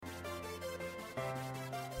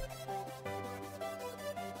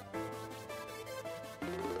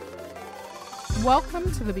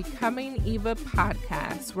Welcome to the Becoming Eva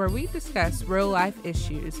podcast, where we discuss real-life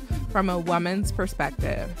issues from a woman's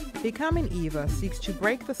perspective. Becoming Eva seeks to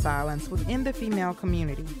break the silence within the female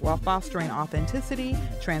community while fostering authenticity,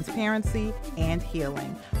 transparency, and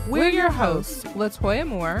healing. We're your hosts, Latoya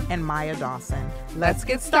Moore and Maya Dawson. Let's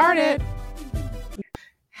get started.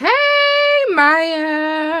 Hey,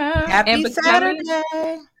 Maya. Happy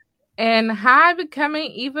Saturday. And hi, Becoming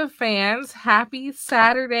Eva fans. Happy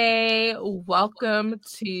Saturday. Welcome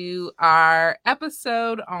to our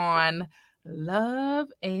episode on love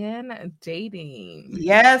and dating.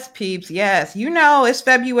 Yes, peeps. Yes. You know, it's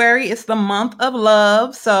February. It's the month of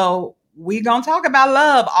love. So we're going to talk about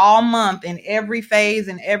love all month in every phase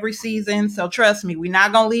and every season. So trust me, we're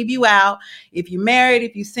not going to leave you out. If you're married,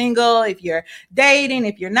 if you're single, if you're dating,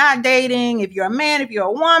 if you're not dating, if you're a man, if you're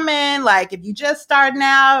a woman, like if you just starting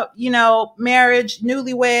out, you know, marriage,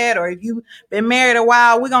 newlywed, or if you've been married a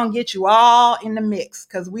while, we're going to get you all in the mix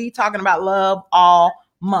because we talking about love all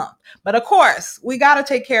month. But of course, we got to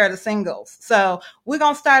take care of the singles. So we're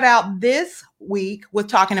going to start out this week with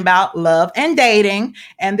talking about love and dating.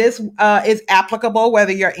 And this is applicable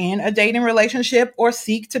whether you're in a dating relationship or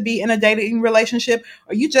seek to be in a dating relationship,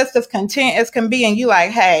 or you just as content as can be and you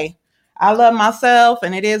like, hey, I love myself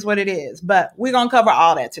and it is what it is. But we're going to cover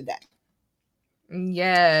all that today.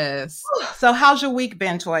 Yes. So how's your week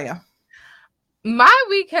been, Toya? My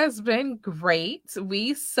week has been great.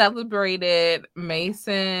 We celebrated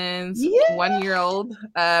Mason's 1-year-old.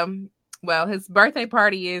 Well, his birthday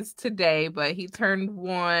party is today, but he turned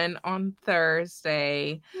 1 on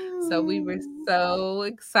Thursday. So we were so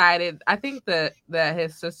excited. I think that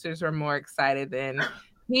his sisters were more excited than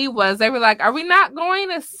he was. They were like, are we not going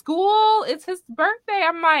to school? It's his birthday.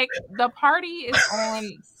 I'm like, the party is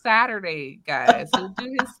on Saturday, guys. He'll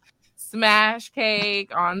do his smash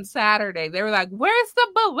cake on Saturday. They were like, where's the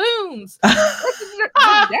balloons?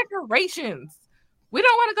 The decorations? We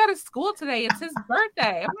don't want to go to school today. It's his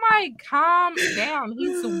birthday. I'm like, calm down.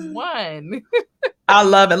 He's 1. I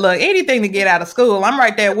love it. Look, anything to get out of school. I'm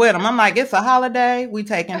right there with him. I'm like, it's a holiday. We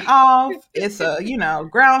taking off. It's a,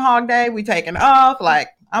 Groundhog Day. We taking off. Like,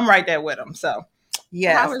 I'm right there with him. So,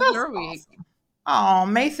 yes. How was your week? Oh,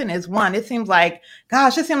 Mason is 1. It seems like,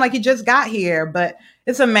 gosh, it seemed like he just got here, but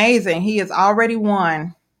it's amazing. He is already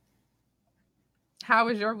 1. How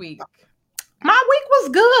was your week? My week was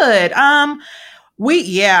good.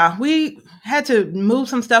 We had to move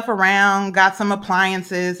some stuff around, got some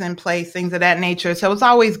appliances in place, things of that nature. So it's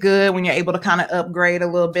always good when you're able to kind of upgrade a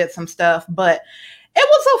little bit, some stuff, but it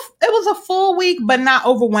was a full week, but not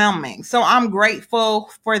overwhelming. So I'm grateful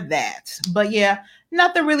for that. But yeah,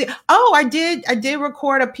 nothing really. Oh, I did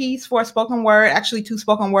record a piece for a spoken word, actually 2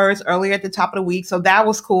 spoken words earlier at the top of the week. So that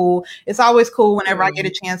was cool. It's always cool whenever I get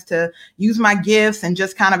a chance to use my gifts and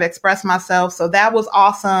just kind of express myself. So that was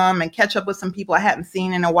awesome, and catch up with some people I hadn't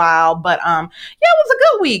seen in a while. But yeah, it was a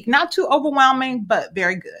good week. Not too overwhelming, but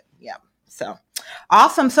very good. Yeah. So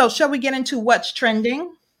awesome. So shall we get into what's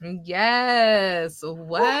trending? Yes.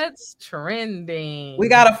 What's trending? We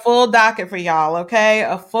got a full docket for y'all, okay?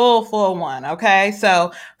 A full one, okay?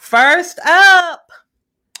 So first up,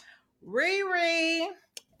 Riri,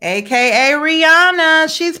 aka Rihanna.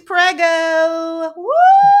 She's preggo.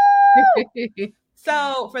 Woo!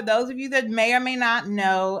 So for those of you that may or may not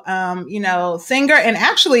know, singer and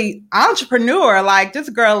actually entrepreneur, like this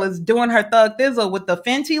girl is doing her thug thizzle with the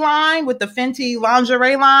Fenty line, with the Fenty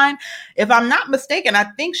lingerie line. If I'm not mistaken, I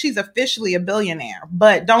think she's officially a billionaire,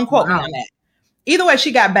 but don't quote me on that. Either way,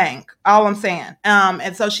 she got bank, all I'm saying.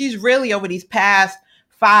 And so she's really over these past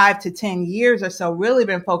 5 to 10 years or so, really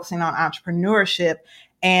been focusing on entrepreneurship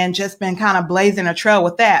and just been kind of blazing a trail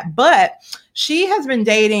with that. But she has been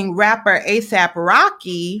dating rapper A$AP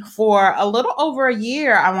Rocky for a little over a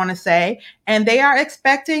year, I want to say, and they are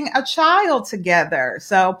expecting a child together.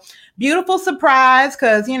 So beautiful surprise,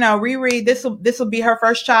 because, Riri, this will be her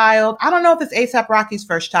first child. I don't know if it's A$AP Rocky's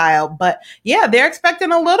first child, but yeah, they're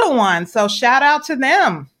expecting a little one. So shout out to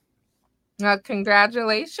them.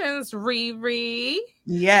 Congratulations, Riri.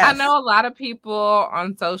 Yes. I know a lot of people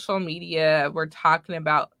on social media were talking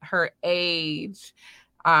about her age.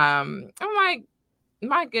 I'm like,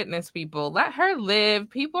 my goodness, people, let her live.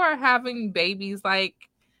 People are having babies like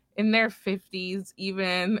in their 50s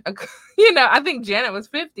even. I think Janet was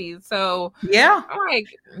 50. So yeah, I'm like,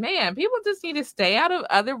 man, people just need to stay out of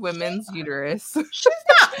other women's uterus. She's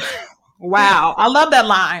not. Wow. I love that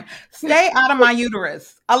line. Stay out of my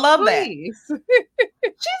uterus. I love Please. that.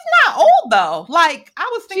 She's not old though. Like I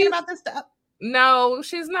was thinking about this stuff. No,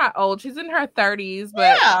 she's not old. She's in her 30s,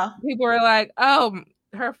 but people are like, oh,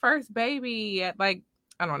 her first baby at like,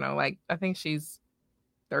 I don't know, like I think she's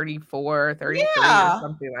 34, 33 or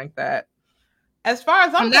something like that. As far as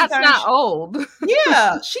I'm concerned, that's not old.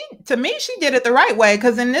 Yeah, to me, she did it the right way,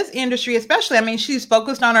 because in this industry, especially, I mean, she's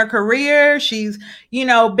focused on her career. She's,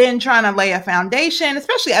 been trying to lay a foundation,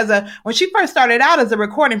 especially when she first started out as a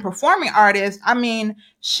recording performing artist. I mean,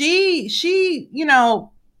 she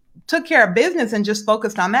took care of business and just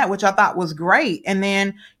focused on that, which I thought was great. And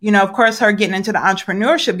then, of course, her getting into the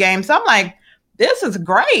entrepreneurship game. So I'm like, this is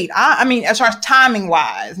great. I mean, as far as timing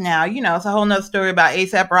wise, now, it's a whole nother story about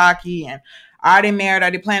A$AP Rocky and are they married?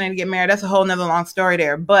 Are they planning to get married? That's a whole nother long story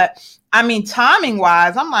there. But I mean, timing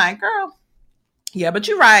wise, I'm like, girl, yeah, but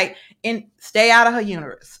you're right. And stay out of her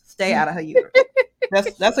uterus. Stay out of her uterus.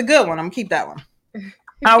 That's a good one. I'm gonna keep that one.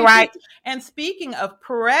 All right. And speaking of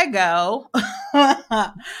Prego,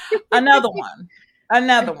 another one.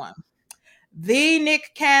 The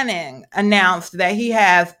Nick Cannon announced that he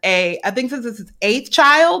has I think this is his 8th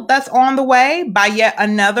child that's on the way by yet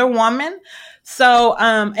another woman. So,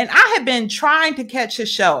 and I have been trying to catch his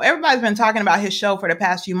show. Everybody's been talking about his show for the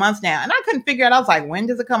past few months now. And I couldn't figure it out. I was like, when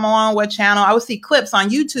does it come on? What channel? I would see clips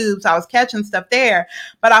on YouTube. So I was catching stuff there.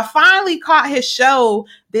 But I finally caught his show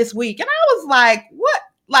this week. And I was like,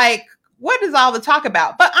 what is all the talk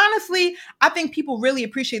about? But honestly, I think people really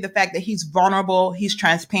appreciate the fact that he's vulnerable, he's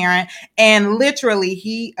transparent, and literally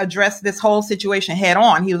he addressed this whole situation head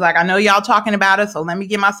on. He was like, I know y'all talking about it, so let me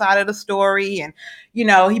get my side of the story. And,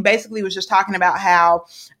 he basically was just talking about how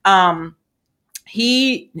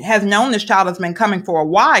he has known this child has been coming for a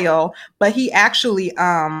while, but he actually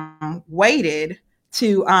waited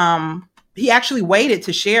to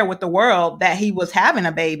share with the world that he was having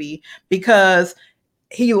a baby because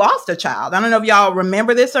he lost a child. I don't know if y'all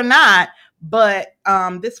remember this or not, but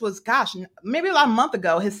this was, maybe about a month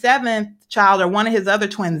ago. His 7th child, or one of his other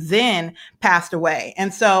twins, Zen, passed away.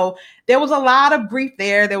 And so there was a lot of grief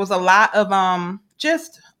there. There was a lot of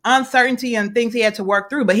just uncertainty and things he had to work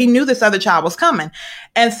through, but he knew this other child was coming.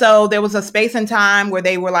 And so there was a space and time where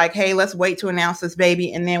they were like, hey, let's wait to announce this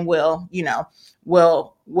baby, and then we'll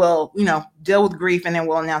deal with grief, and then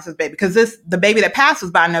we'll announce his baby, because the baby that passed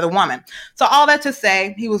was by another woman. So all that to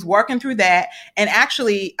say, he was working through that. And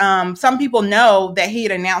actually, some people know that he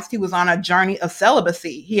had announced he was on a journey of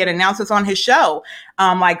celibacy. He had announced this on his show.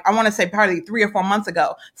 I want to say probably 3 or 4 months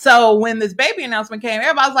ago. So when this baby announcement came,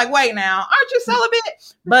 everybody was like, wait now, aren't you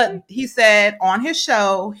celibate? But he said on his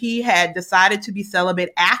show, he had decided to be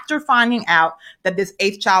celibate after finding out that this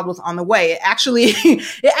 8th child was on the way. It actually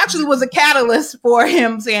was a catalyst for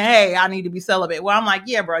him saying, hey, I need to be celibate. Well, I'm like,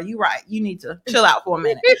 yeah, bro, you're right. You need to chill out for a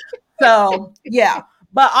minute. So yeah.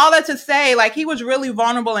 But all that to say, like, he was really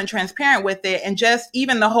vulnerable and transparent with it. And just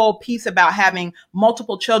even the whole piece about having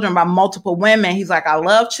multiple children by multiple women. He's like, I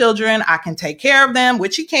love children. I can take care of them,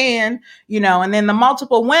 which he can, and then the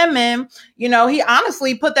multiple women, he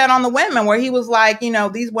honestly put that on the women, where he was like,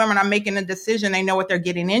 these women are making a decision. They know what they're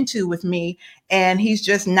getting into with me. And he's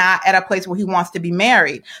just not at a place where he wants to be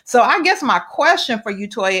married. So I guess my question for you,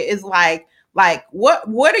 Toya, is like,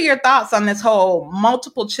 what are your thoughts on this whole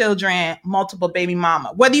multiple children, multiple baby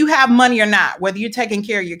mama, whether you have money or not, whether you're taking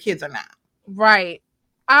care of your kids or not? Right.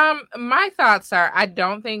 My thoughts are, I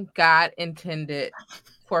don't think God intended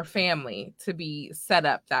for family to be set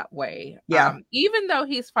up that way. Yeah. Even though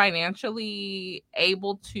he's financially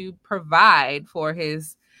able to provide for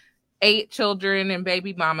his 8 children and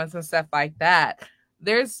baby mamas and stuff like that,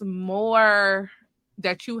 there's more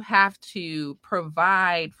that you have to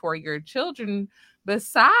provide for your children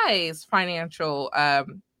besides financial,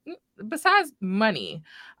 besides money.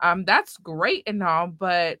 That's great and all,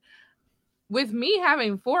 but with me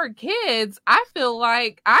having 4 kids, I feel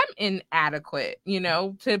like I'm inadequate,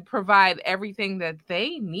 to provide everything that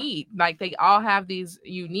they need. Like, they all have these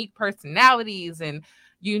unique personalities and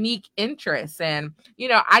unique interests. And,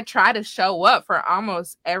 I try to show up for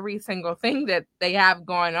almost every single thing that they have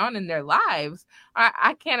going on in their lives.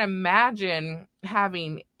 I can't imagine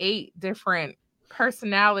having 8 different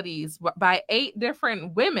personalities by 8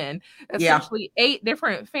 different women, essentially 8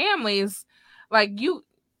 different families. Like,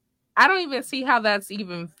 I don't even see how that's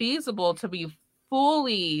even feasible to be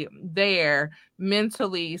fully there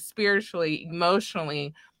mentally, spiritually,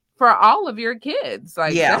 emotionally for all of your kids.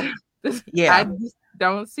 Like, I just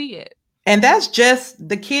don't see it. And that's just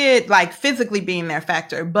the kid, like, physically being their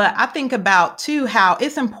factor. But I think about too how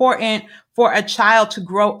it's important for a child to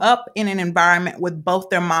grow up in an environment with both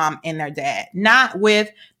their mom and their dad, not with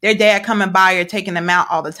their dad coming by or taking them out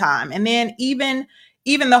all the time. And then even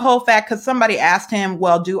the whole fact, because somebody asked him,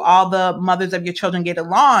 well, do all the mothers of your children get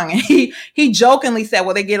along? And he jokingly said,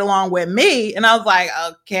 well, they get along with me. And I was like,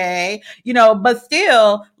 okay, but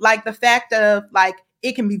still, like, the fact of, like,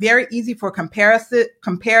 it can be very easy for comparisons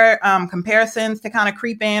to kind of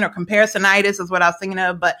creep in, or comparisonitis is what I was thinking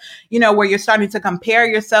of. But, where you're starting to compare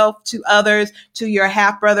yourself to others, to your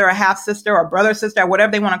half brother or half sister or brother, sister, or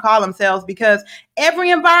whatever they want to call themselves, because every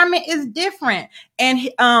environment is different. And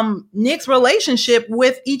Nick's relationship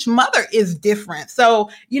with each mother is different. So,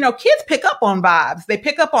 kids pick up on vibes. They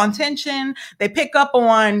pick up on tension. They pick up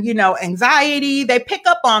on, anxiety. They pick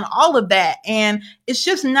up on all of that. And it's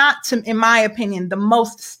just not, in my opinion, the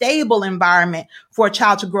most stable environment for a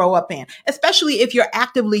child to grow up in, especially if you're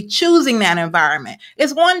actively choosing that environment.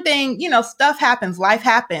 It's one thing, stuff happens, life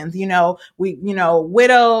happens,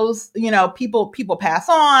 widows, people pass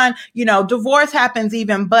on, divorce happens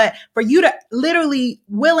even, but for you to literally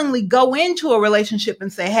willingly go into a relationship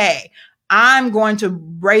and say, hey, I'm going to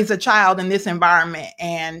raise a child in this environment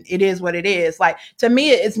and it is what it is. Like, to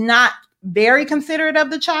me, it's not very considerate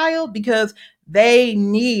of the child, because they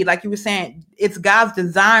need, like you were saying, it's God's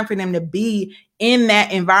design for them to be in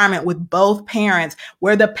that environment with both parents,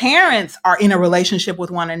 where the parents are in a relationship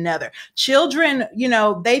with one another. Children,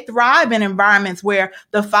 they thrive in environments where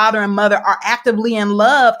the father and mother are actively in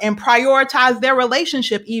love and prioritize their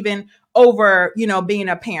relationship even over, being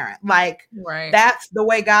a parent. Like, right. That's the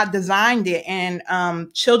way God designed it. And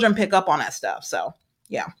children pick up on that stuff. So,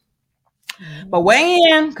 yeah. Mm-hmm. But weigh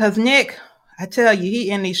in, because Nick, I tell you, he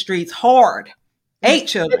in these streets hard. 8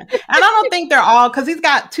 children. And I don't think they're all, because he's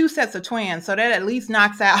got 2 sets of twins. So that at least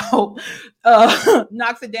knocks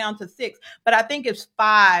it down to 6. But I think it's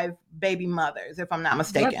 5 baby mothers, if I'm not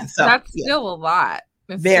mistaken. That's still a lot.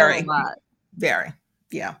 Very.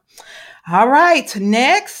 Yeah. All right.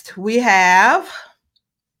 Next, we have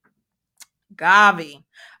Gavi.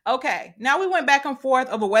 Okay. Now we went back and forth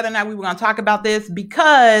over whether or not we were going to talk about this,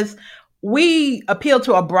 because we appeal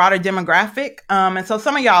to a broader demographic. And so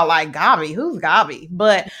some of y'all like, Gavi, who's Gavi?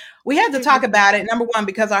 But we had to talk about it. Number one,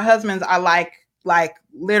 because our husbands are like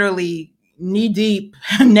literally knee deep,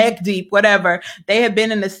 neck deep, whatever. They have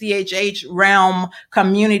been in the CHH realm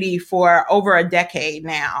community for over a decade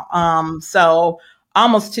now. So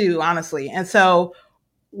almost 2, honestly. And so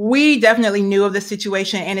we definitely knew of the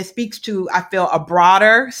situation, and it speaks to, I feel, a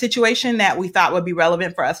broader situation that we thought would be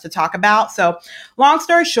relevant for us to talk about. So long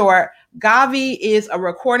story short, Gavi is a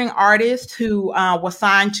recording artist who was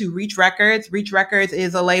signed to Reach Records. Reach Records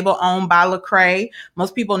is a label owned by Lecrae.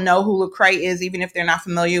 Most people know who Lecrae is, even if they're not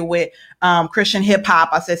familiar with Christian hip hop.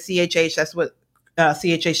 I said CHH. That's what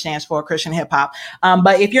CHH stands for, Christian hip hop.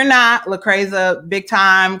 But if you're not, Lecrae's a big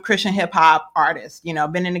time Christian hip hop artist,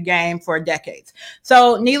 been in the game for decades.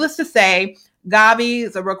 So needless to say, Gavi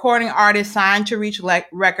is a recording artist signed to Reach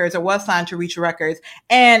Records, or was signed to Reach Records,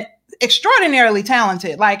 and extraordinarily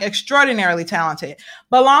talented.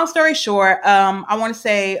 But long story short, I want to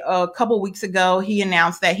say a couple weeks ago, he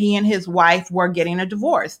announced that he and his wife were getting a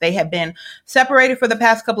divorce. They had been separated for the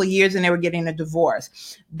past couple of years and they were getting a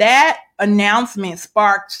divorce. That announcement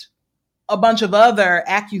sparked a bunch of other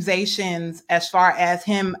accusations as far as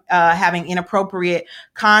him having inappropriate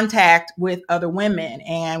contact with other women,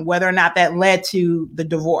 and whether or not that led to the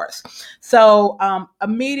divorce. So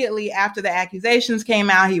immediately after the accusations came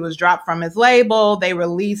out, he was dropped from his label. They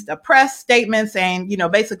released a press statement saying,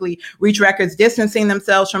 basically Reach Records distancing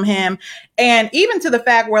themselves from him. And even to the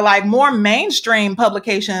fact where more mainstream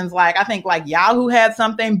publications, I think Yahoo had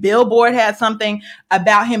something, Billboard had something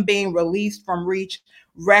about him being released from Reach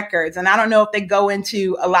Records. And I don't know if they go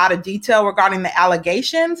into a lot of detail regarding the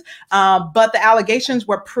allegations, but the allegations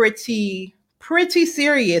were pretty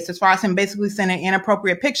serious as far as him basically sending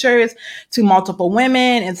inappropriate pictures to multiple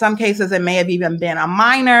women. In some cases, it may have even been a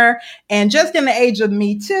minor. And just in the age of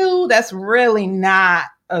Me Too, that's really not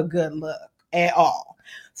a good look at all.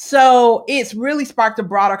 So it's really sparked a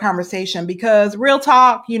broader conversation, because real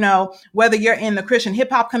talk, whether you're in the Christian hip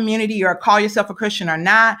hop community or call yourself a Christian or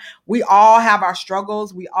not, we all have our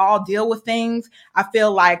struggles. We all deal with things. I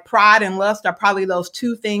feel like pride and lust are probably those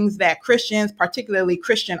 2 things that Christians, particularly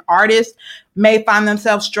Christian artists, may find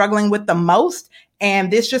themselves struggling with the most.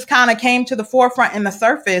 And this just kind of came to the forefront in the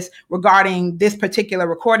surface regarding this particular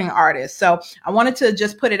recording artist. So I wanted to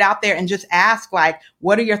just put it out there and just ask,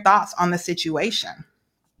 what are your thoughts on the situation?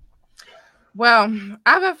 Well,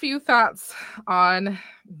 I have a few thoughts on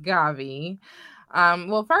Gavi.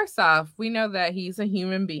 Well, first off, we know that he's a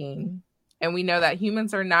human being, and we know that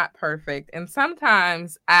humans are not perfect. And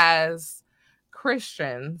sometimes as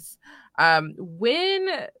Christians,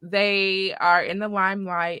 when they are in the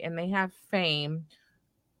limelight and they have fame,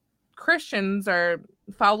 Christians or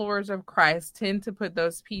followers of Christ tend to put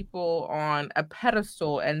those people on a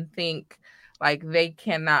pedestal and think they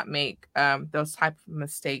cannot make those type of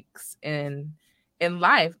mistakes in in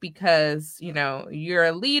life because, you know, you're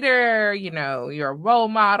a leader, you know, you're a role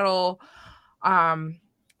model.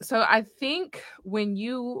 So I think when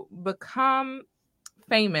you become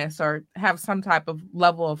famous or have some type of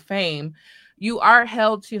level of fame, you are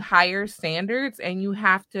held to higher standards and you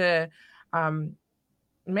have to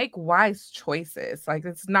make wise choices. Like,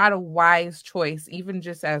 it's not a wise choice, even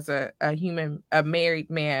just as a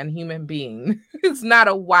married man, human being. It's not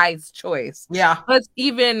a wise choice. Yeah. But it's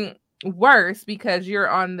even worse because you're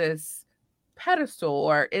on this pedestal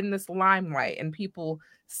or in this limelight and people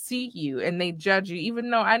see you and they judge you, even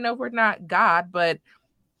though I know we're not God, but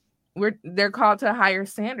they're called to a higher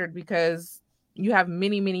standard because you have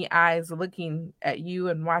many eyes looking at you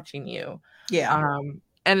and watching you. Yeah.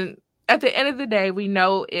 And at the end of the day, we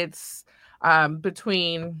know it's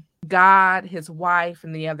between God, his wife,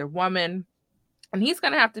 and the other woman. And he's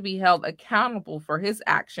going to have to be held accountable for his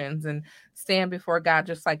actions and stand before God,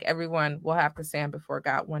 just like everyone will have to stand before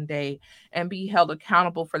God one day and be held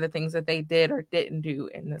accountable for the things that they did or didn't do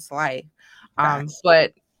in this life.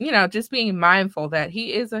 But, you know, just being mindful that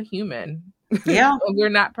he is a human. Yeah. We're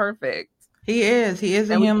not perfect. He is a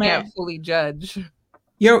human. We can't fully judge.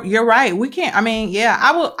 You're right. We can't. I mean, yeah,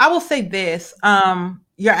 I will say this.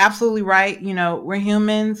 You're absolutely right. You know, we're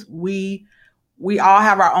humans. We all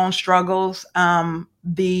have our own struggles. When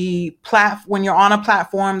you're on a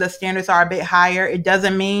platform, the standards are a bit higher. It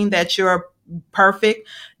doesn't mean that you're perfect,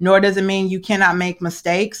 nor does it mean you cannot make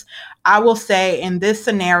mistakes. I will say in this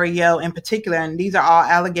scenario in particular, and these are all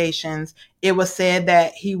allegations, it was said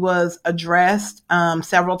that he was addressed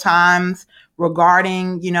several times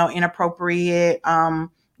regarding, you know, inappropriate,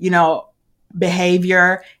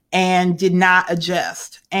 behavior and did not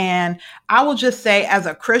adjust. And I will just say, as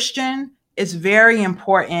a Christian, it's very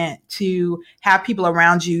important to have people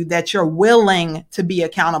around you that you're willing to be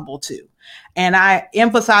accountable to. And I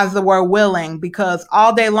emphasize the word willing because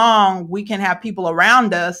all day long we can have people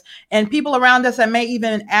around us that may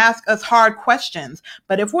even ask us hard questions.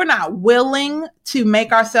 But if we're not willing to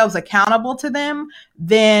make ourselves accountable to them,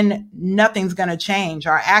 then nothing's going to change.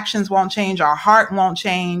 Our actions won't change. Our heart won't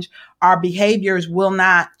change. Our behaviors will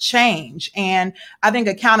not change. And I think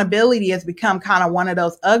accountability has become kind of one of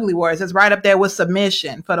those ugly words. It's right up there with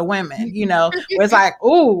submission for the women, you know, where it's like,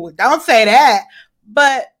 ooh, don't say that.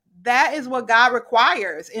 But that is what God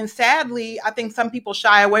requires. And sadly, I think some people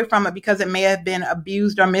shy away from it because it may have been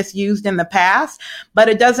abused or misused in the past, but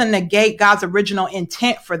it doesn't negate God's original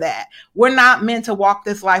intent for that. We're not meant to walk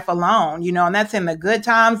this life alone, you know, and that's in the good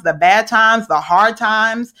times, the bad times, the hard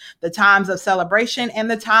times, the times of celebration,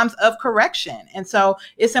 and the times of correction. And so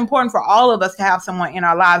it's important for all of us to have someone in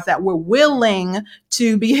our lives that we're willing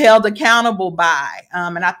to be held accountable by.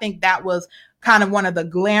 And I think that was kind of one of the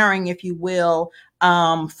glaring, if you will,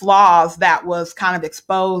 flaws that was kind of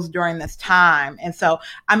exposed during this time. And so,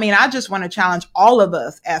 I mean, I just want to challenge all of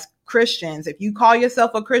us as Christians. If you call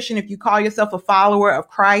yourself a Christian, if you call yourself a follower of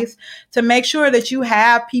Christ, to make sure that you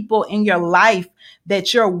have people in your life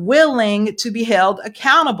that you're willing to be held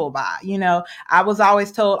accountable by. You know, I was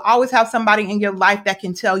always told, always have somebody in your life that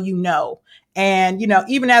can tell you no. And, you know,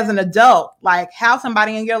 even as an adult, like have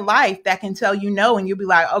somebody in your life that can tell you no, and you'll be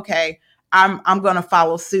like, okay, I'm going to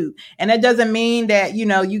follow suit. And it doesn't mean that, you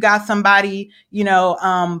know, you got somebody, you know,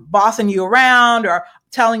 bossing you around or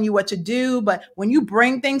telling you what to do. But when you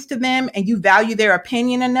bring things to them and you value their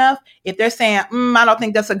opinion enough, if they're saying, I don't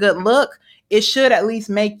think that's a good look, it should at least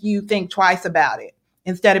make you think twice about it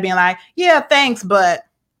instead of being like, yeah, thanks, but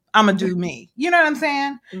I'm going to do me. You know what I'm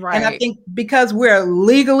saying? Right. And I think because we're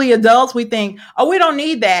legally adults, we think, oh, we don't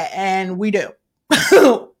need that. And we do.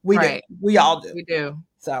 We do. We all do. We do.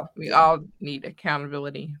 So we all need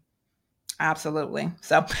accountability. Absolutely.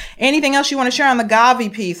 So anything else you want to share on the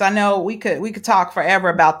Gavi piece? I know we could talk forever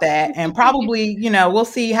about that, and probably, you know, we'll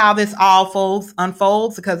see how this all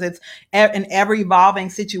unfolds because it's an ever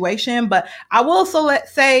evolving situation. But I will also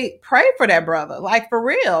say, pray for that brother, like for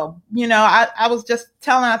real. You know, I was just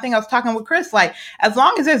I think I was talking with Chris, like as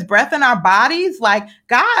long as there's breath in our bodies, like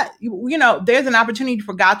God, you know, there's an opportunity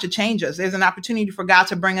for God to change us. There's an opportunity for God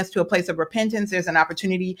to bring us to a place of repentance. There's an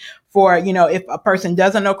opportunity for, you know, if a person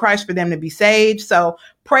doesn't know Christ, for them to be saved. So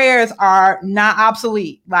prayers are not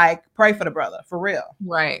obsolete. Like pray for the brother, for real.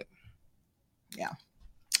 Right. Yeah.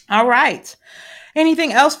 All right.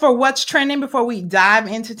 Anything else for what's trending before we dive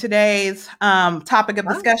into today's topic of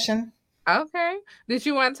discussion? Okay. Did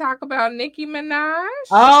you want to talk about Nicki Minaj?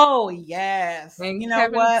 Oh, yes. And you know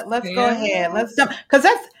what? Let's go ahead. Let's jump, because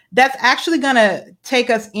that's actually going to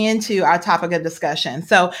take us into our topic of discussion.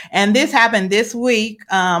 So, and this happened this week.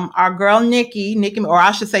 Our girl, Nicki, or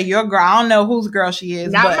I should say your girl. I don't know whose girl she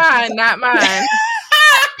is. Not mine.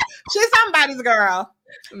 She's somebody. try this, girl.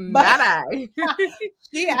 Not I.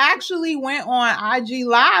 She actually went on IG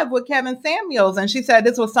Live with Kevin Samuels, and she said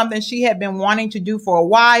this was something she had been wanting to do for a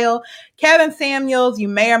while. Kevin Samuels, you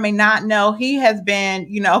may or may not know, he has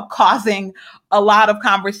been, causing a lot of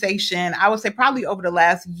conversation, I would say probably over the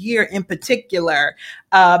last year in particular,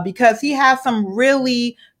 because he has some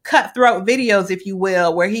really cutthroat videos, if you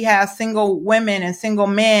will, where he has single women and single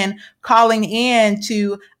men calling in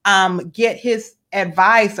to get his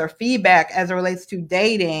advice or feedback as it relates to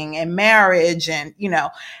dating and marriage and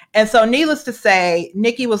so needless to say,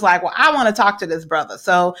 Nikki was like, well, I want to talk to this brother.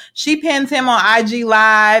 So she pins him on IG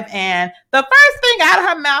Live, and the first thing out of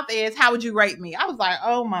her mouth is, how would you rate me? I was like,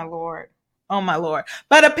 oh my Lord.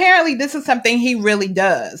 But apparently this is something he really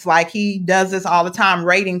does. Like, he does this all the time,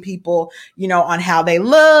 rating people, on how they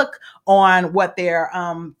look, on what their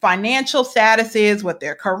financial status is, what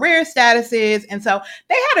their career status is. And so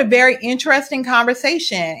they had a very interesting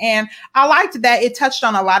conversation. And I liked that it touched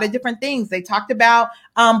on a lot of different things. They talked about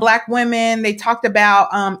Black women. They talked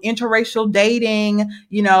about interracial dating,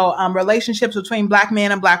 relationships between Black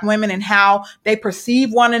men and Black women and how they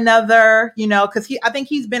perceive one another, because I think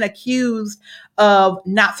he's been accused of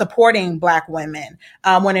not supporting Black women,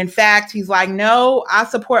 when in fact he's like, no, I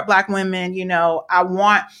support Black women.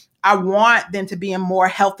 I want them to be in more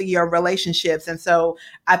healthier relationships. And so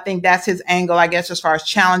I think that's his angle, I guess, as far as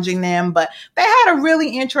challenging them. But they had a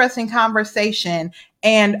really interesting conversation.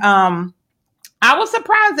 And I was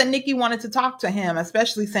surprised that Nikki wanted to talk to him,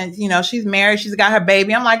 especially since, she's married, she's got her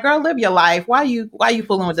baby. I'm like, girl, live your life. Why are you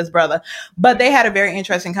fooling with this brother? But they had a very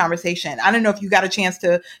interesting conversation. I don't know if you got a chance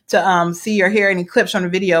to see or hear any clips from the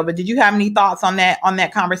video, but did you have any thoughts on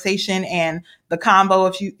that conversation and the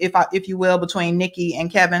combo, if you will, between Nikki and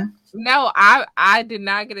Kevin? No, I did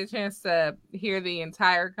not get a chance to hear the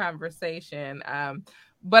entire conversation.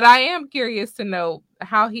 But I am curious to know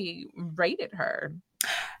how he rated her.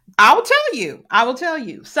 I will tell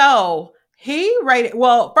you. So he rated,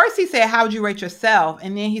 well, first he said, how would you rate yourself?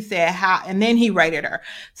 And then he said and then he rated her.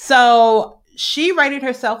 So she rated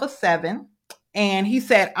herself a 7. And he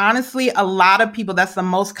said, honestly, a lot of people, that's the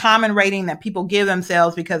most common rating that people give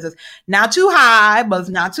themselves, because it's not too high, but it's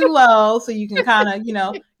not too low. So you can kind of,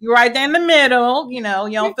 you're right there in the middle, you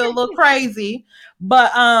don't feel a little crazy.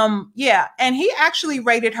 But yeah. And he actually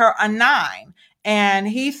rated her a 9. And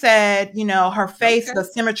he said, her face, okay, the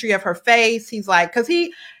symmetry of her face. He's like, because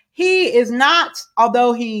he is not,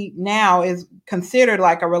 although he now is considered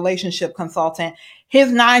like a relationship consultant, his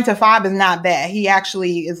 9 to 5 is not that. He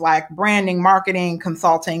actually is like branding, marketing,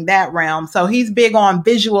 consulting, that realm. So he's big on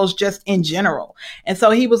visuals just in general. And so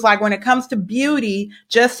he was like, when it comes to beauty,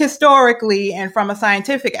 just historically and from a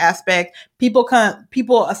scientific aspect, people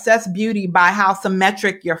assess beauty by how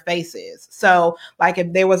symmetric your face is. So like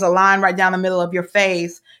if there was a line right down the middle of your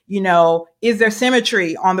face, is there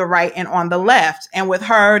symmetry on the right and on the left? And with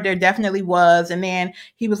her, there definitely was. And then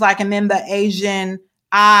he was like, and then the Asian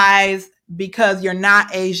eyes, because you're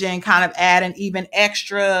not Asian, kind of add an even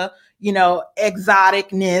extra,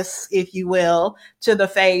 exoticness, if you will, to the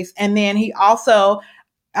face. And then he also,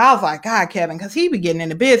 I was like, God, Kevin, because he be getting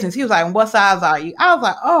into business. He was like, what size are you? I was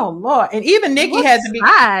like, oh, Lord. And even Nikki had to be,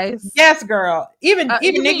 size? Yes, girl. Even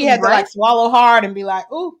Nikki had to like swallow hard and be like,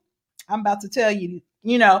 ooh, I'm about to tell you,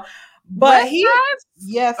 But he, size?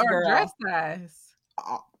 Yes, or girl. Dress size?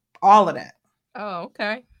 All of that. Oh,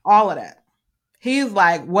 okay. All of that. He's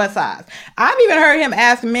like, what size? I've even heard him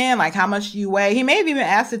ask men, like, how much do you weigh? He may have even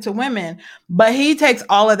asked it to women, but he takes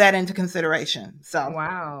all of that into consideration. So,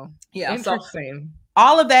 wow. Yeah. Interesting. So,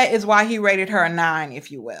 all of that is why he rated her a 9,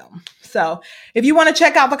 if you will. So if you want to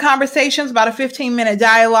check out the conversations, about a 15-minute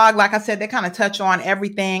dialogue, like I said, they kind of touch on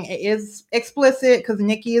everything. It is explicit because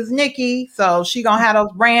Nikki is Nikki. So she going to have those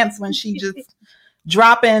rants when she just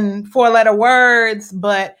dropping 4-letter words,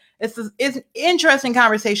 but it's an interesting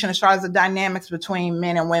conversation as far as the dynamics between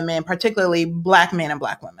men and women, particularly Black men and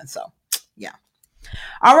Black women. So, yeah.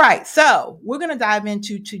 All right. So we're going to dive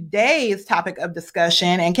into today's topic of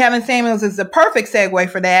discussion. And Kevin Samuels is the perfect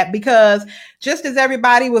segue for that, because just as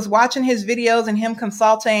everybody was watching his videos and him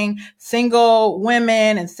consulting single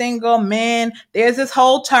women and single men, there's this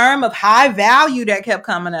whole term of high value that kept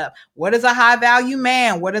coming up. What is a high value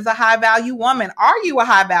man? What is a high value woman? Are you a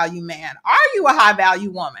high value man? Are you a high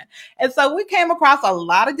value woman? And so we came across a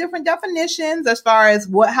lot of different definitions as far as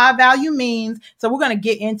what high value means. So we're going to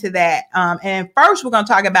get into that. And first, we're going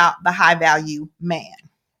to talk about the high value man.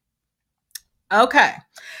 Okay.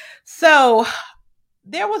 So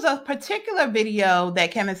there was a particular video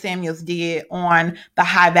that Kevin Samuels did on the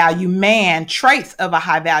high value man, traits of a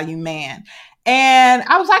high value man. And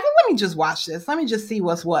I was like, well, let me just watch this. Let me just see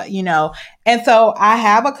what's what, you know. And so I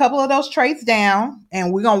have a couple of those traits down,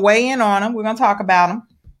 and we're going to weigh in on them. We're going to talk about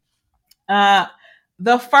them.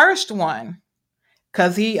 The first one,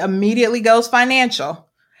 because he immediately goes financial,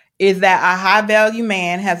 is that a high value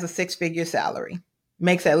man has a 6-figure salary,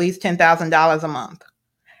 makes at least $10,000 a month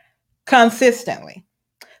consistently.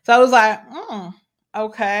 So I was like,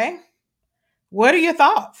 okay. What are your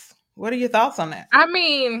thoughts? What are your thoughts on that? I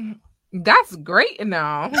mean, that's great and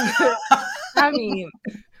all. I mean,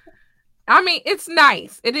 it's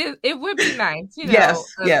nice. It would be nice, you know,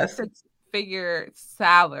 yes. 6-figure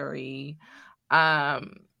salary.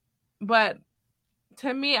 But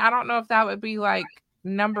to me, I don't know if that would be like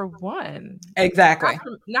number one. Exactly.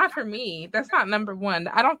 Not for me. That's not number one.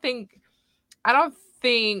 I don't think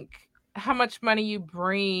how much money you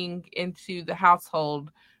bring into the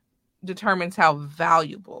household determines how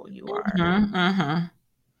valuable you are.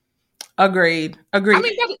 Agreed. I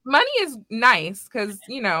mean, money is nice because,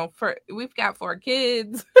 you know, we've got 4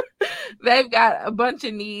 kids. They've got a bunch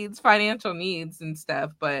of needs, financial needs and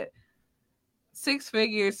stuff, but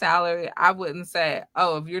 6-figure salary, I wouldn't say,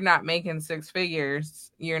 oh, if you're not making 6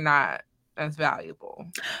 figures, you're not as valuable.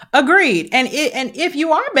 Agreed. And if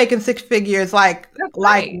you are making 6 figures, like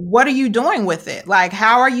what are you doing with it? Like,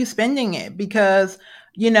 how are you spending it? Because,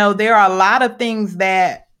 you know, there are a lot of things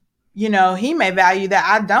that, you know, he may value that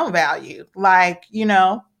I don't value. Like, you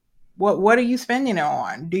know, what are you spending it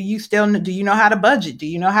on? Do you know how to budget? Do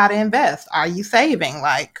you know how to invest? Are you saving?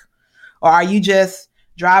 Like, or are you just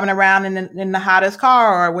driving around in the hottest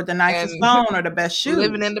car or with the nicest phone or the best shoes?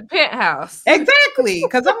 Living in the penthouse. Exactly.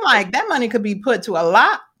 Because I'm like, that money could be put to a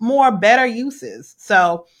lot more better uses.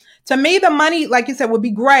 So to me, the money, like you said, would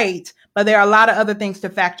be great, but there are a lot of other things to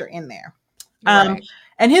factor in there. Right.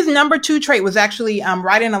 And his number 2 trait was actually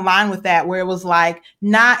right in line with that, where it was like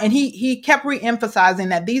and he kept re-emphasizing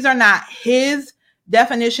that these are not his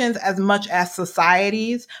definitions as much as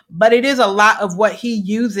society's, but it is a lot of what he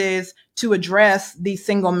uses to address these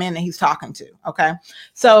single men that he's talking to. Okay.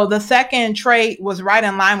 So the second trait was right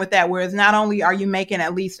in line with that, whereas not only are you making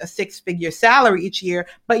at least a 6-figure salary each year,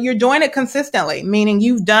 but you're doing it consistently, meaning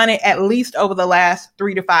you've done it at least over the last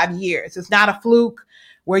 3 to 5 years. It's not a fluke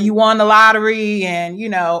where you won the lottery and, you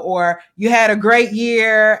know, or you had a great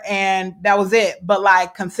year and that was it. But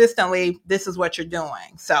like consistently, this is what you're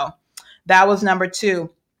doing. So that was number 2.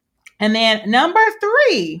 And then number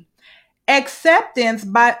 3, acceptance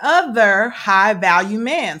by other high value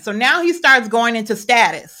men. So now he starts going into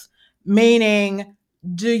status, meaning,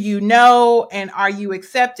 do you know and are you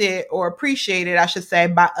accepted or appreciated, I should say,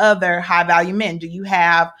 by other high value men? Do you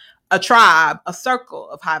have a tribe, a circle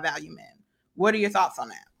of high value men? What are your thoughts on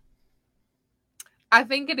that? I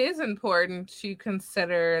think it is important to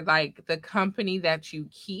consider like the company that you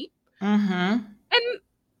keep. And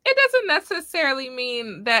it doesn't necessarily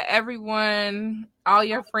mean that all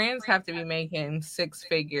your friends have to be making 6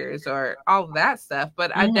 figures or all of that stuff.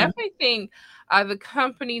 But I definitely think the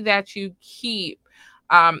company that you keep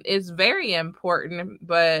is very important.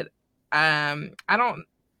 But I don't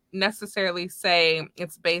necessarily say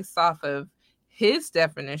it's based off of his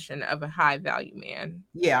definition of a high value man.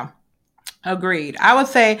 Yeah. Agreed. I would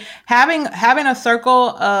say having a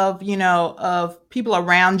circle of, you know, of people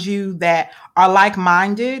around you that are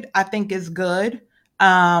like-minded, I think is good.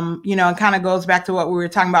 You know, it kind of goes back to what we were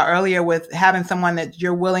talking about earlier with having someone that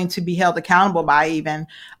you're willing to be held accountable by even.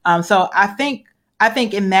 So I think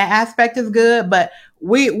in that aspect is good, but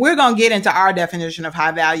we're going to get into our definition of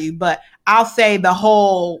high value, but I'll say the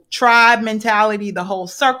whole tribe mentality, the whole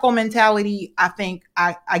circle mentality, I think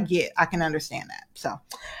I can understand that. So,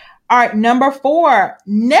 all right, number 4,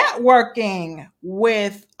 networking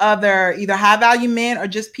with other either high value men or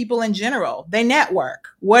just people in general. They network.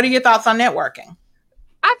 What are your thoughts on networking?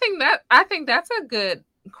 I think that's a good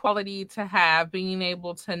quality to have, being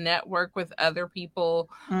able to network with other people.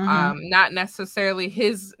 Not necessarily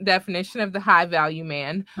his definition of the high value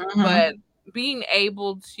man, but being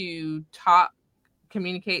able to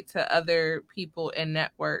communicate to other people and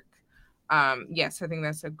network. Yes, I think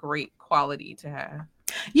that's a great quality to have.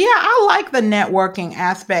 Yeah, I like the networking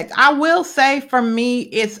aspect. I will say for me,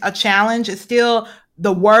 it's a challenge. It's still,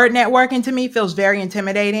 the word networking to me feels very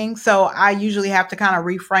intimidating. So I usually have to kind of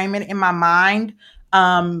reframe it in my mind,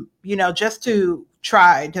 you know, just to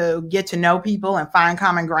try to get to know people and find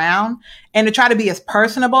common ground and to try to be as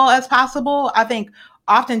personable as possible. I think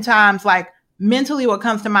oftentimes, like, mentally what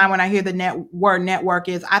comes to mind when I hear the word network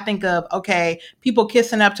is I think of, okay, people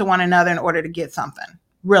kissing up to one another in order to get something.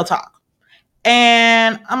 Real talk.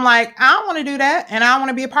 And I'm like, I don't want to do that. And I don't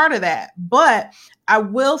want to be a part of that. But I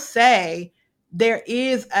will say there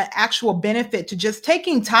is an actual benefit to just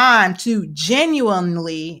taking time to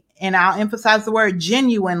genuinely, and I'll emphasize the word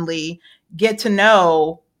genuinely, get to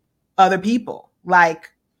know other people.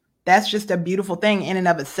 Like, that's just a beautiful thing in and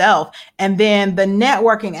of itself. And then the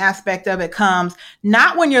networking aspect of it comes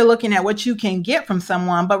not when you're looking at what you can get from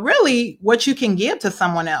someone, but really what you can give to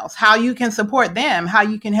someone else, how you can support them, how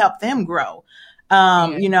you can help them grow.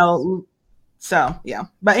 You know, so yeah.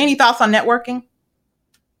 But any thoughts on networking?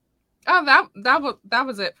 Oh, that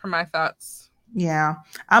was it for my thoughts. Yeah.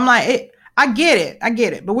 I'm like, I get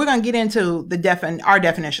it. But we're going to get into our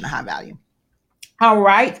definition of high value. All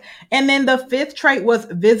right. And then the fifth trait was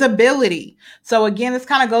visibility. So again, this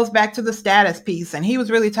kind of goes back to the status piece. And he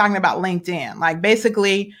was really talking about LinkedIn. Like,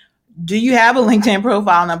 basically, do you have a LinkedIn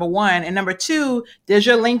profile, number one? And number two, does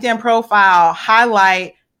your LinkedIn profile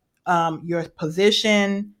highlight your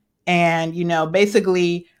position and, you know,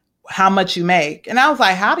 basically how much you make? And I was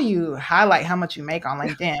like, how do you highlight how much you make on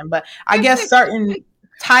LinkedIn? But I guess certain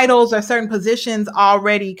titles or certain positions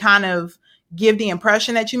already kind of give the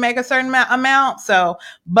impression that you make a certain amount. So,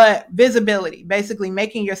 but visibility, basically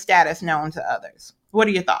making your status known to others. What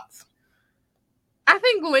are your thoughts? I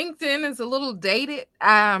think LinkedIn is a little dated.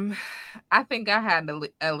 I think I had a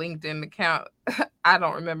LinkedIn account. I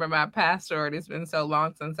don't remember my password. It's been so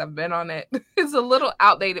long since I've been on it. It's a little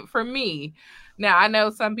outdated for me. Now, I know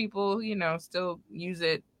some people, you know, still use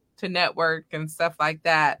it to network and stuff like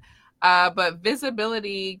that. But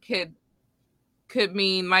visibility could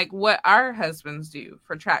mean like what our husbands do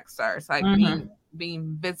for track stars, like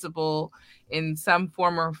being visible in some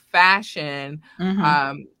form or fashion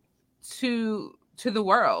to the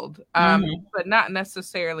world, but not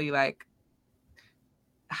necessarily like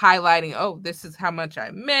highlighting, oh, this is how much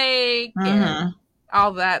I make and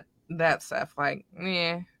all that stuff. Like,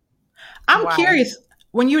 yeah. I'm curious,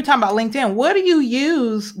 when you were talking about LinkedIn, what do you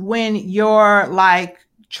use when you're like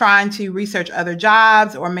trying to research other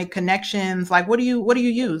jobs or make connections? Like, what do you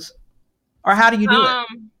use, or how do you do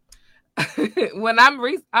it? When I'm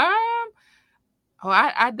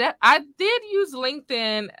I did use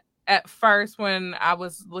LinkedIn at first when I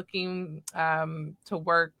was looking to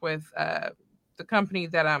work with the company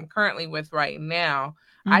that I'm currently with right now.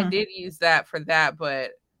 I did use that for that,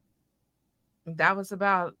 but that was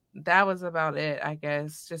about it, I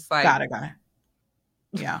guess. Just like got it.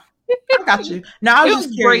 Yeah. I got you. No, I was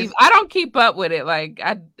just curious. Brief. I don't keep up with it. Like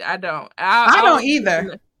I don't. I don't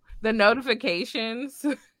either. The notifications.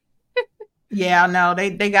 Yeah, no,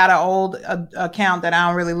 they got an old account that I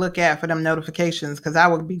don't really look at for them notifications because I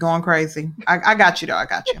would be going crazy. I got you though. I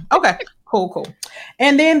got you. Okay, cool.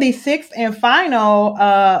 And then the sixth and final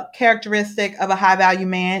characteristic of a high value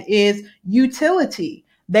man is utility.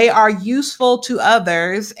 They are useful to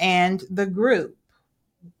others and the group.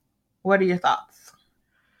 What are your thoughts?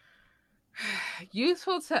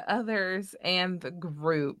 Useful to others and the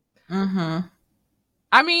group. I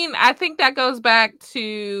mean, I think that goes back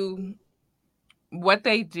to what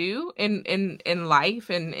they do in life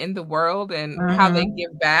and in the world and how they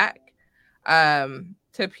give back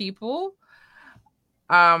to people.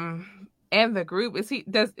 And the group, is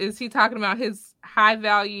he talking about his high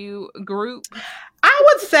value group? I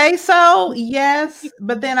would say so, yes.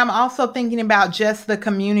 But then I'm also thinking about just the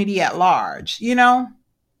community at large, you know?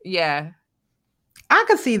 Yeah. I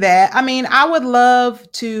could see that. I mean, I would love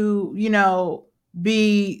to, you know,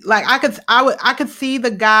 be like, I could see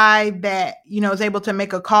the guy that, you know, is able to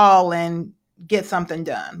make a call and get something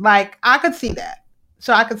done. Like, I could see that.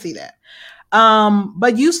 So I could see that.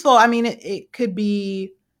 But useful, I mean, it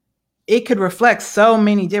could reflect so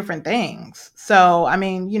many different things. So, I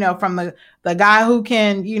mean, you know, from the guy who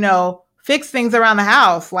can, you know, fix things around the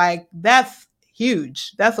house, like that's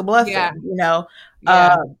huge. That's a blessing, you know.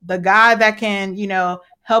 The guy that can, you know,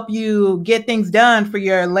 help you get things done for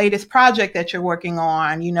your latest project that you're working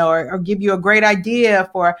on, you know, or give you a great idea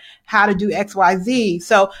for how to do XYZ.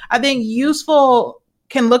 So I think useful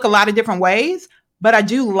can look a lot of different ways, but I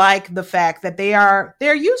do like the fact that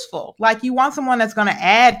they're useful. Like, you want someone that's going to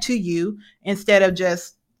add to you instead of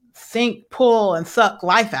just sink, pull, and suck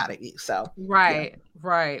life out of you. So right.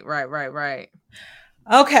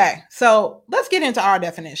 Okay, so let's get into our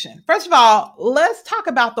definition. First of all, let's talk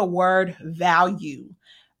about the word value.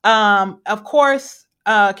 Of course,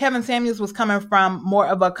 Kevin Samuels was coming from more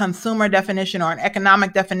of a consumer definition or an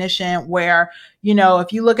economic definition where, you know,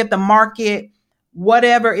 if you look at the market,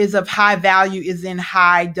 whatever is of high value is in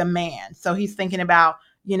high demand. So he's thinking about,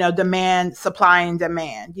 you know, demand, supply and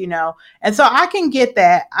demand, you know. And so I can get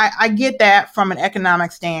that. I get that from an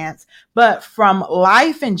economic stance, but from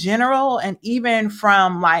life in general, and even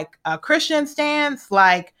from like a Christian stance,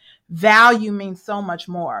 like value means so much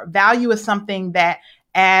more. Value is something that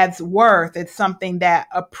adds worth. It's something that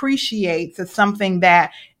appreciates. It's something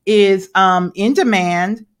that is in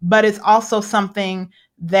demand, but it's also something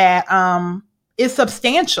that is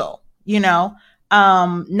substantial,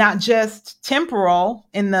 not just temporal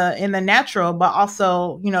in the natural, but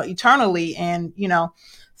also, eternally. And,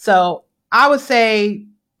 so I would say,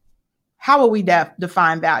 how would we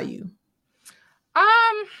define value?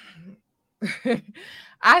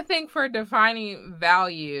 I think for defining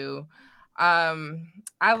value, some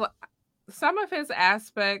of his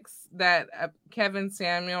aspects that Kevin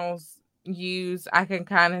Samuels used, I can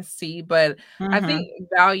kind of see, but I think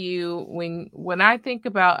value, when I think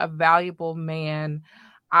about a valuable man,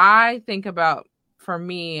 I think about, for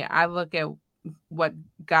me, I look at what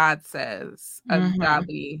God says a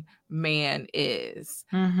godly man is.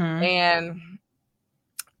 And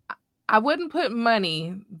I wouldn't put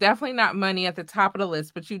money, definitely not money, at the top of the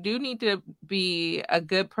list, but you do need to be a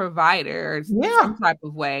good provider some type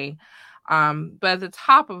of way. But at the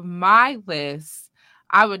top of my list,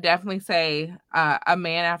 I would definitely say a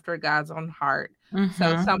man after God's own heart.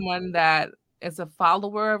 So someone that is a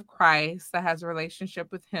follower of Christ, that has a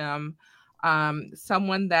relationship with him,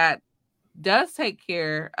 someone that does take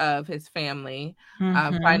care of his family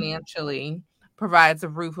financially, provides a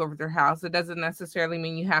roof over their house. It doesn't necessarily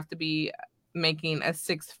mean you have to be making a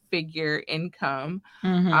 6-figure income,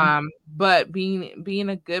 but being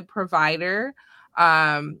a good provider,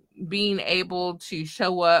 being able to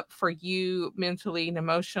show up for you mentally and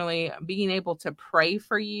emotionally, being able to pray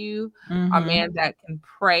for you, a man that can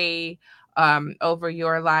pray over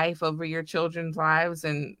your life, over your children's lives,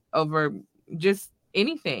 and over just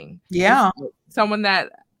anything. Yeah. Just someone that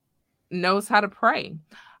knows how to pray.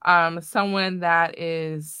 Someone that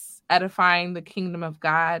is edifying the kingdom of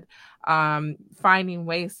God, finding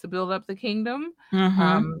ways to build up the kingdom,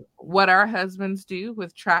 what our husbands do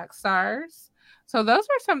with track stars. So those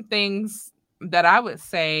are some things that I would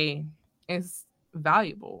say is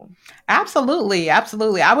valuable. Absolutely.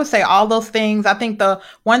 I would say all those things. I think the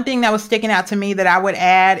one thing that was sticking out to me that I would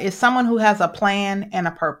add is someone who has a plan and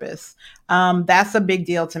a purpose. That's a big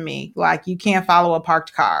deal to me. Like, you can't follow a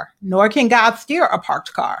parked car, nor can God steer a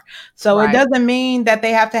parked car. So It doesn't mean that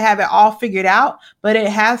they have to have it all figured out, but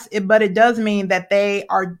it does mean that they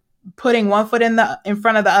are putting one foot in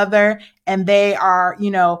front of the other, and they are,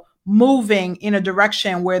 moving in a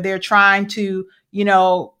direction where they're trying to,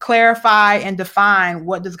 clarify and define,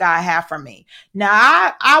 what does God have for me?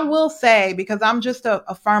 Now, I will say, because I'm just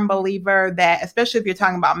a firm believer that, especially if you're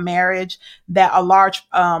talking about marriage, that a large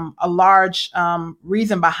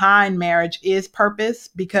reason behind marriage is purpose,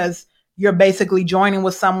 because you're basically joining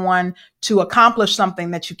with someone to accomplish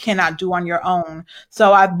something that you cannot do on your own.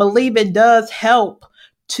 So I believe it does help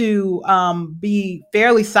to be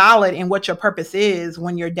fairly solid in what your purpose is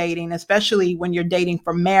when you're dating, especially when you're dating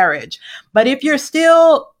for marriage. But if you're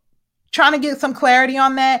still trying to get some clarity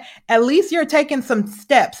on that, at least you're taking some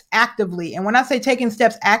steps actively. And when I say taking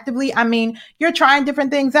steps actively, I mean, you're trying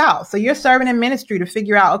different things out. So you're serving in ministry to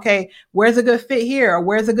figure out, okay, where's a good fit here? Or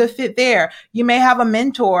where's a good fit there? You may have a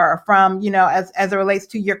mentor from, as it relates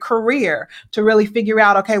to your career, to really figure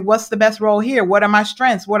out, okay, what's the best role here? What are my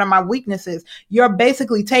strengths? What are my weaknesses? You're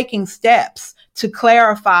basically taking steps to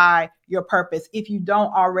clarify your purpose if you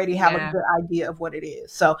don't already have a good idea of what it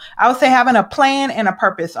is. So I would say having a plan and a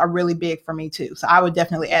purpose are really big for me too. So I would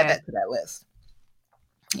definitely add that to that list.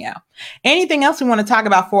 Yeah. Anything else we want to talk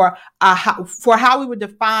about for how we would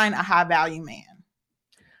define a high value man?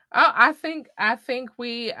 Oh, I think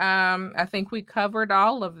we covered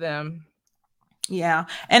all of them. Yeah.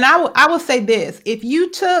 And I will say this: if you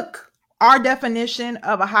took our definition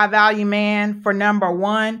of a high value man for number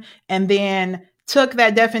 1, and then took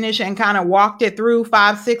that definition and kind of walked it through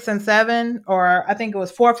 5, 6, and 7, or I think it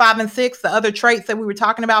was 4, 5, and 6, the other traits that we were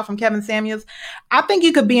talking about from Kevin Samuels, I think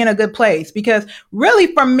you could be in a good place. Because really,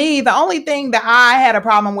 for me, the only thing that I had a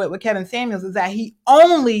problem with Kevin Samuels is that he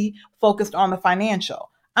only focused on the financial.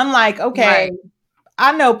 I'm like, okay, right.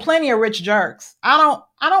 I know plenty of rich jerks. I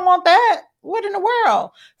don't want that. What in the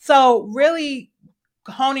world? So really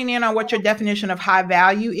honing in on what your definition of high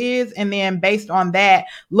value is, and then based on that,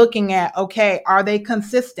 looking at, okay, are they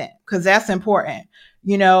consistent? Because that's important.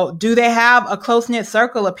 Do they have a close-knit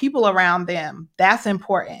circle of people around them? That's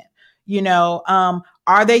important.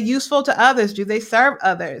 Are they useful to others? Do they serve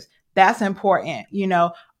others? That's important.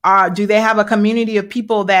 Do they have a community of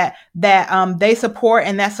people that they support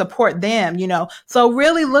and that support them? So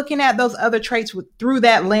really looking at those other traits through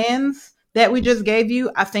that lens that we just gave you,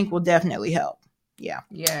 I think will definitely help. Yeah.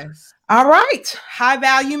 Yes. All right. High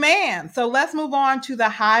value man. So let's move on to the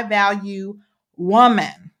high value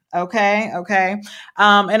woman. Okay.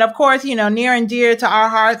 And of course, near and dear to our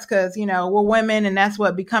hearts, because, we're women, and that's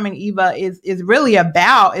what Becoming Eva is really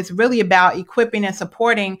about. It's really about equipping and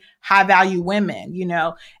supporting high value women,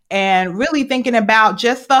 and really thinking about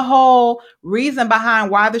just the whole reason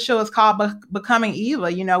behind why the show is called Becoming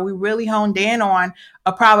Eva. We really honed in on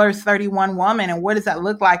a Proverbs 31 woman and what does that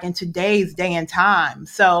look like in today's day and time.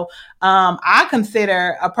 So I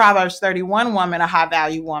consider a Proverbs 31 woman a high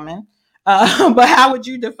value woman. But how would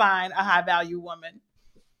you define a high value woman?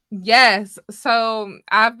 Yes. So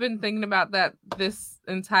I've been thinking about that this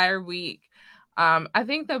entire week. I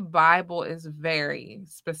think the Bible is very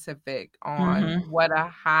specific on what a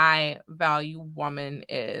high value woman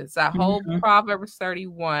is. That whole Proverbs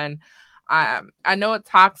 31. I know it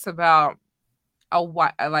talks about a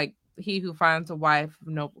wife, like he who finds a wife of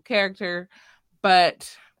noble character,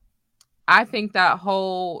 but I think that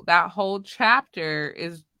whole chapter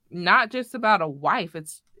is not just about a wife.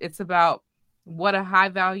 It's about what a high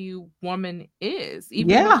value woman is.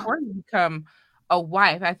 Even before you become a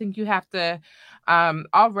wife, I think you have to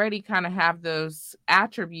already kind of have those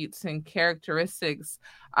attributes and characteristics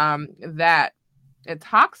that it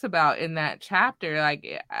talks about in that chapter.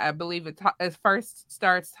 Like, I believe it first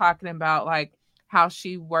starts talking about like how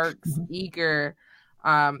she works eager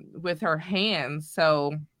with her hands.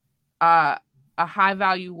 So a high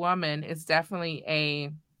value woman is definitely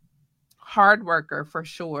a hard worker for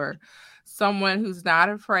sure. Someone who's not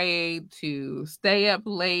afraid to stay up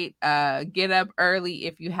late, get up early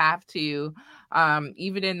if you have to.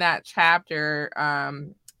 Even in that chapter,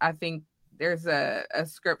 I think there's a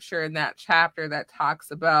scripture in that chapter that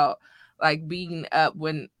talks about like being up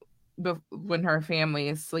when her family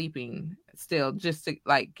is sleeping still, just to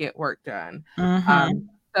like get work done.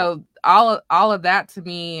 So all of that to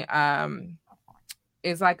me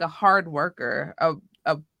is like a hard worker, a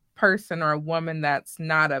person or a woman that's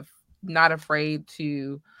not afraid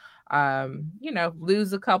to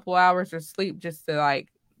lose a couple hours of sleep just to like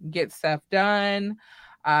get stuff done.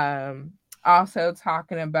 Also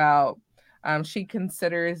talking about she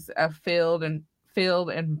considers a field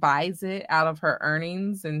and buys it out of her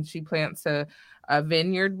earnings, and she plants a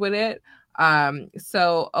vineyard with it.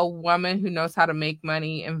 So a woman who knows how to make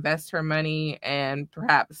money, invest her money, and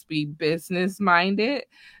perhaps be business minded.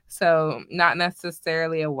 So not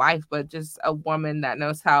necessarily a wife, but just a woman that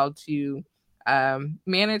knows how to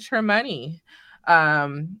manage her money.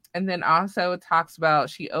 And then also it talks about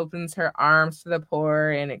she opens her arms to the poor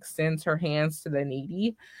and extends her hands to the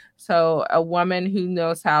needy. So a woman who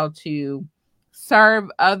knows how to serve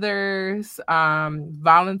others,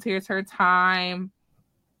 volunteers her time.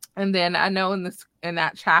 And then I know in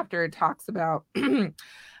that chapter it talks about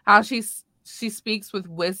how she speaks with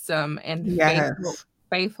wisdom, and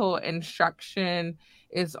faithful instruction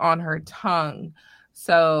is on her tongue.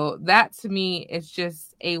 So that to me is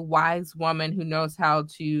just a wise woman who knows how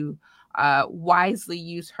to wisely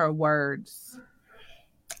use her words.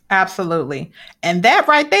 Absolutely. And that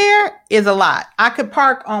right there is a lot. I could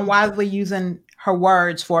park on wisely using her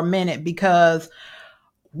words for a minute, because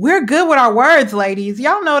we're good with our words, ladies.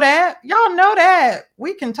 Y'all know that.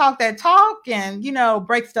 We can talk that talk and,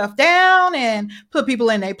 break stuff down and put people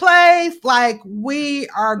in their place. Like, we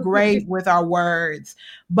are great with our words,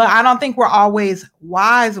 but I don't think we're always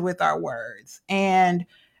wise with our words. And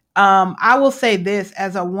I will say this,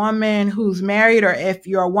 as a woman who's married, or if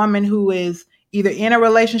you're a woman who is either in a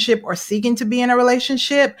relationship or seeking to be in a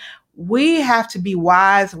relationship, we have to be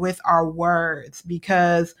wise with our words,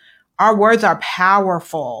 because our words are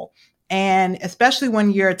powerful. And especially when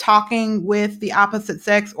you're talking with the opposite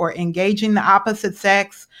sex or engaging the opposite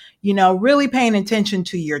sex, really paying attention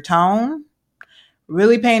to your tone,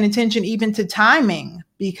 really paying attention even to timing,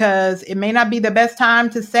 because it may not be the best time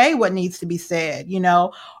to say what needs to be said,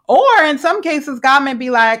 or in some cases, God may be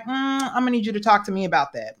like, I'm going to need you to talk to me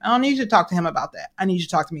about that. I don't need you to talk to him about that. I need you to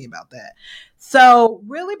talk to me about that. So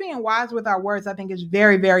really being wise with our words, I think, is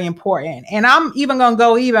very, very important. And I'm even going to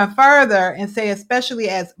go even further and say, especially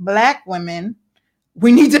as Black women,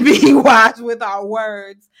 we need to be wise with our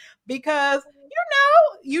words, because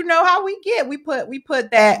you know how we get. We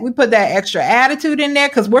put that extra attitude in there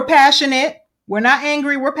because we're passionate. We're not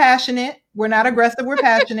angry. We're passionate. We're not aggressive. We're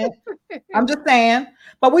passionate. I'm just saying.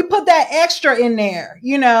 But we put that extra in there,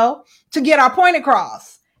 to get our point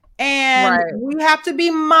across. And we have to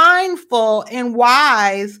be mindful and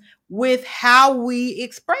wise with how we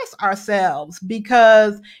express ourselves,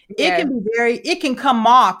 because it can come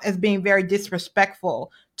off as being very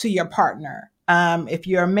disrespectful to your partner. If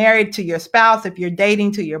you're married to your spouse, if you're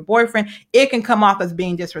dating to your boyfriend, it can come off as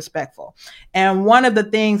being disrespectful. And one of the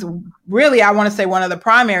things, really, I want to say one of the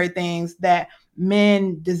primary things that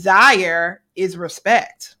men desire is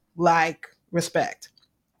respect, like respect.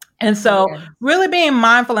 And so really being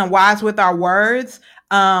mindful and wise with our words,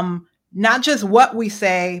 not just what we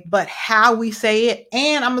say, but how we say it.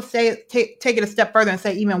 And I'm going to say, take it a step further and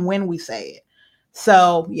say even when we say it.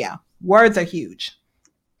 So yeah, words are huge.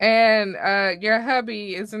 And your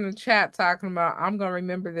hubby is in the chat talking about, I'm going to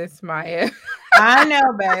remember this, Maya. I know,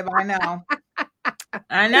 babe.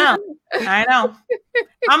 I know.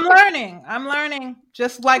 I'm learning.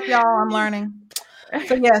 Just like y'all, I'm learning.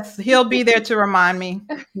 So yes, he'll be there to remind me.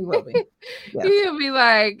 He will be. Yes. He'll be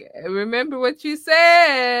like, remember what you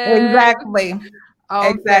said. Exactly.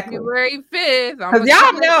 February 5th. Because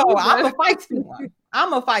y'all know I'm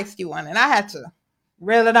a feisty one. And I had to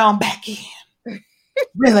reel it on back in.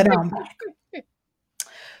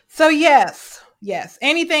 So yes.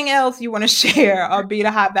 Anything else you want to share or be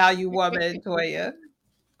the high value woman, Toya?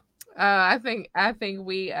 I think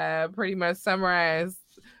we pretty much summarized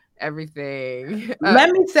everything.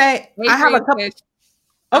 Let me say, Adrian, I have a couple.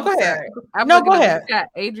 Go ahead. Go ahead.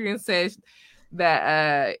 Adrian says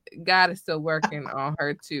that God is still working on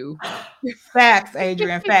her too. Facts,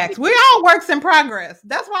 Adrian. Facts. We all works in progress.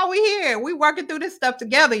 That's why we here. We working through this stuff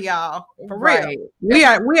together, y'all. For real. We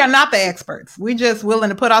are not the experts. We just willing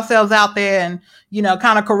to put ourselves out there and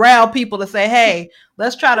kind of corral people to say, hey,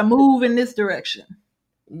 let's try to move in this direction.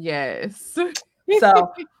 Yes.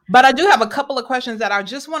 So, but I do have a couple of questions that I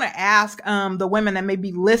just want to ask the women that may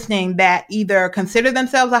be listening that either consider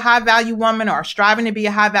themselves a high value woman or are striving to be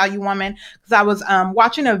a high value woman. Because I was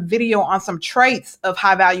watching a video on some traits of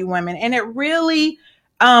high value women, and it really,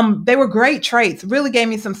 they were great traits, really gave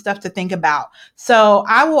me some stuff to think about. So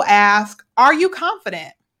I will ask, are you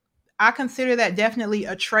confident? I consider that definitely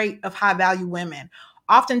a trait of high value women.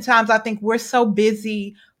 Oftentimes, I think we're so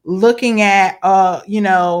busy looking at,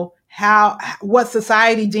 what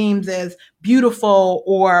society deems as beautiful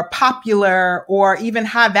or popular or even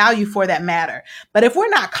high value for that matter. But if we're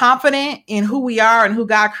not confident in who we are and who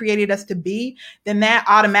God created us to be, then that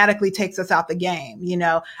automatically takes us out the game.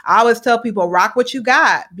 I always tell people, rock what you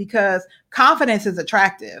got, because confidence is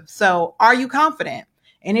attractive. So are you confident?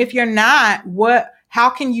 And if you're not, how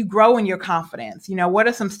can you grow in your confidence? What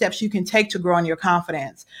are some steps you can take to grow in your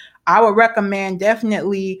confidence? I would recommend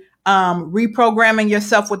definitely reprogramming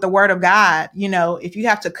yourself with the word of God. If you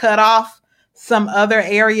have to cut off some other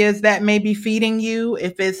areas that may be feeding you,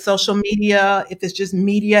 if it's social media, if it's just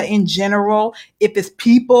media in general, if it's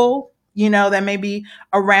people, that may be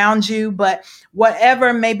around you, but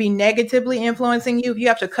whatever may be negatively influencing you, if you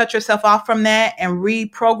have to cut yourself off from that and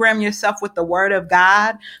reprogram yourself with the word of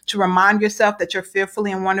God to remind yourself that you're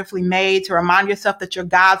fearfully and wonderfully made, to remind yourself that you're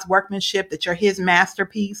God's workmanship, that you're his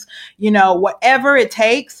masterpiece, whatever it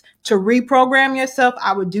takes to reprogram yourself,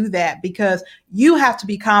 I would do that, because you have to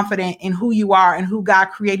be confident in who you are and who God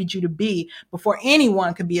created you to be before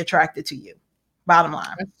anyone could be attracted to you. Bottom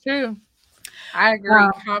line. That's true. I agree.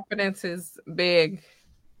 Confidence is big.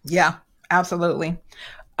 Yeah, absolutely.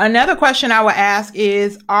 Another question I would ask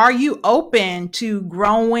is, are you open to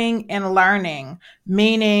growing and learning?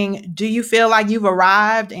 Meaning, do you feel like you've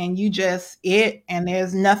arrived and you just and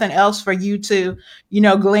there's nothing else for you to,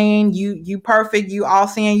 glean? You perfect, you all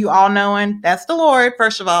seeing, you all knowing. That's the Lord,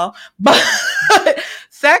 first of all. But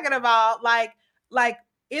second of all, like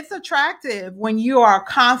it's attractive when you are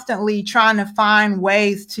constantly trying to find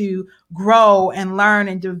ways to grow and learn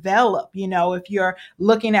and develop. If you're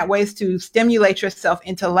looking at ways to stimulate yourself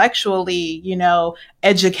intellectually,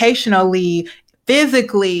 educationally,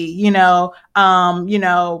 physically,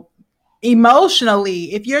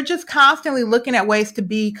 emotionally, if you're just constantly looking at ways to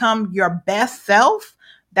become your best self,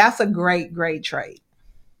 that's a great, great trait.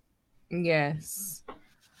 Yes.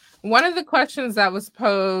 One of the questions that was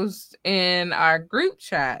posed in our group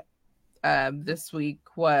chat this week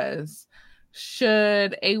was,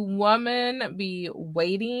 should a woman be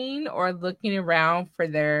waiting or looking around for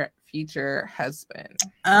their future husband?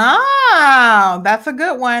 Oh, that's a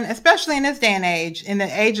good one, especially in this day and age, in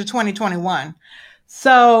the age of 2021.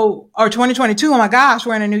 So, or 2022. Oh my gosh,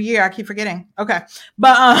 we're in a new year. I keep forgetting. Okay.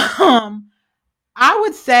 But I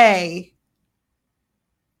would say,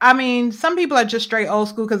 some people are just straight old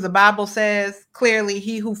school because the Bible says clearly,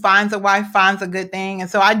 he who finds a wife finds a good thing. And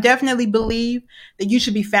so I definitely believe that you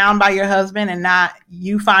should be found by your husband and not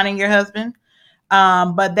you finding your husband.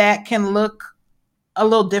 But that can look a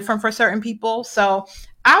little different for certain people. So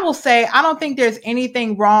I will say, I don't think there's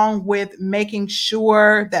anything wrong with making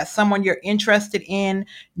sure that someone you're interested in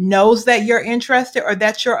knows that you're interested or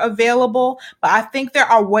that you're available. But I think there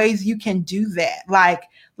are ways you can do that. Like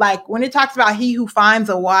when it talks about he who finds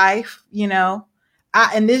a wife,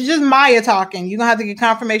 and this is just Maya talking. You're going to have to get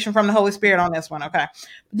confirmation from the Holy Spirit on this one, okay?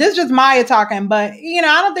 This is just Maya talking, but, I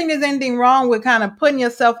don't think there's anything wrong with kind of putting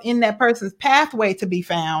yourself in that person's pathway to be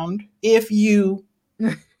found if you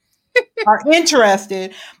are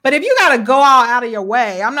interested. But if you got to go all out of your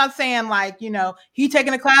way, I'm not saying like, he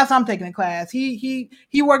taking a class, I'm taking a class. He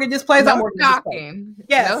work at this place, I'm working at this place.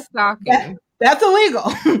 Yes. No stalking. That's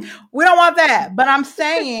illegal. We don't want that. But I'm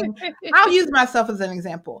saying, I'll use myself as an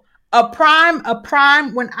example. A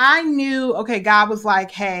prime, when I knew, okay, God was like,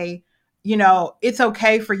 hey, it's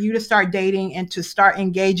okay for you to start dating and to start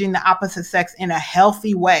engaging the opposite sex in a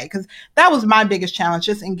healthy way. Because that was my biggest challenge,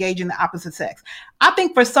 just engaging the opposite sex. I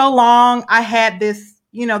think for so long, I had this,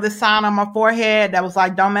 this sign on my forehead that was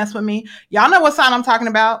like, don't mess with me. Y'all know what sign I'm talking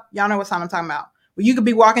about? Where you could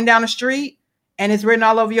be walking down the street and it's written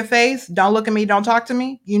all over your face. Don't look at me. Don't talk to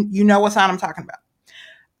me. You know what sign I'm talking about.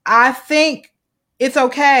 I think it's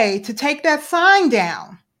okay to take that sign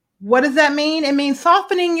down. What does that mean? It means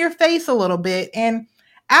softening your face a little bit and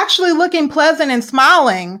actually looking pleasant and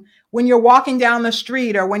smiling when you're walking down the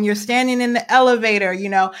street or when you're standing in the elevator,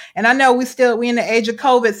 and I know we in the age of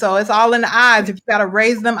COVID, so it's all in the eyes. If you got to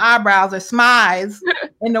raise them eyebrows or smize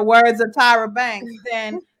in the words of Tyra Banks,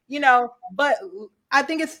 then, but I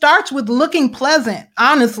think it starts with looking pleasant,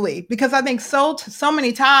 honestly, because I think so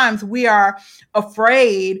many times we are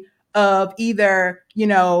afraid of either,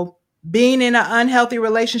 being in an unhealthy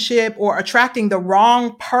relationship or attracting the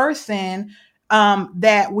wrong person,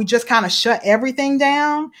 that we just kind of shut everything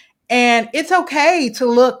down. And it's okay to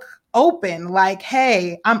look open, like,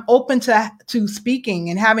 hey, I'm open to speaking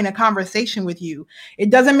and having a conversation with you. It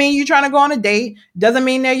doesn't mean you're trying to go on a date. Doesn't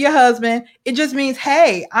mean they're your husband. It just means,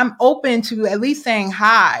 hey, I'm open to at least saying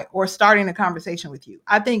hi or starting a conversation with you.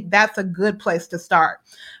 I think that's a good place to start.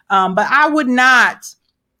 But I would not,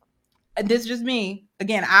 this is just me.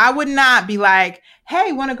 Again, I would not be like,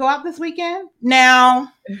 hey, want to go out this weekend?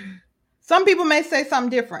 Now, some people may say something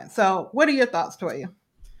different. So what are your thoughts, Toya?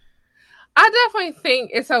 I definitely think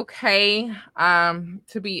it's okay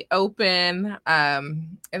to be open.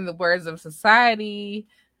 In the words of society,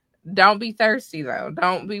 don't be thirsty, though.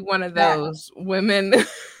 Don't be one of those women.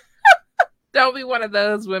 Don't be one of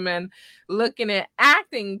those women looking at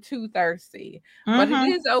acting too thirsty. Mm-hmm. But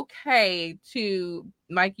it is okay to,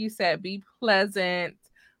 like you said, be pleasant,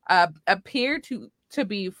 appear to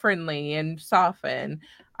be friendly and soften.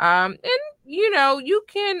 And you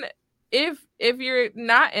can, if you're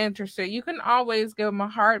not interested, you can always give them a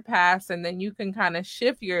hard pass, and then you can kind of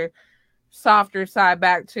shift your softer side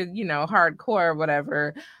back to, hardcore or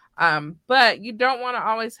whatever. But you don't want to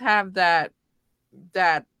always have that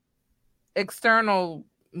external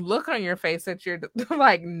look on your face that you're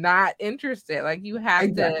like not interested. Like you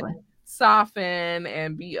have to soften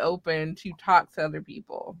and be open to talk to other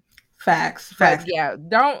people. Facts. Yeah,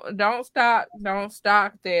 don't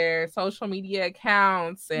stalk their social media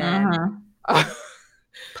accounts and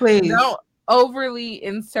please don't overly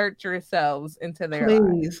insert yourselves into their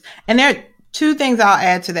lives. And there are two things I'll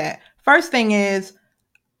add to that. First thing is,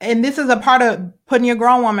 and this is a part of putting your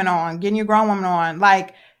grown woman on, getting your grown woman on,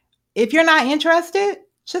 like, if you're not interested,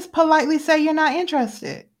 just politely say you're not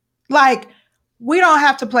interested. Like, we don't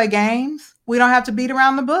have to play games. We don't have to beat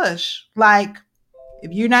around the bush. Like,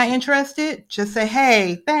 if you're not interested, just say,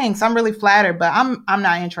 hey, thanks. I'm really flattered, but I'm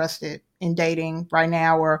not interested in dating right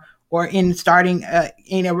now or in starting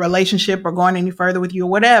in a relationship or going any further with you or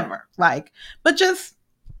whatever. Like, but just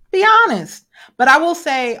be honest. But I will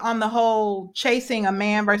say, on the whole, chasing a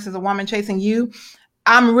man versus a woman chasing you,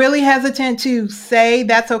 I'm really hesitant to say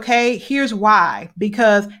that's okay. Here's why.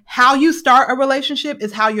 Because how you start a relationship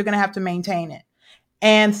is how you're going to have to maintain it.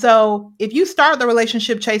 And so if you start the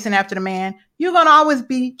relationship chasing after the man, you're going to always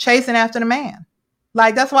be chasing after the man.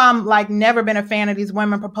 Like, that's why I'm like never been a fan of these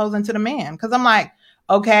women proposing to the man. Because I'm like,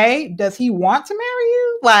 okay, does he want to marry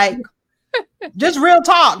you? Like, just real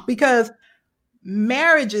talk. Because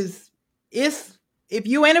marriage is, if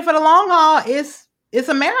you in it for the long haul, it's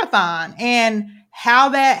a marathon. And how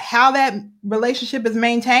that relationship is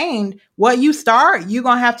maintained, what you start, you're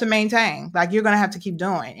going to have to maintain. Like, you're going to have to keep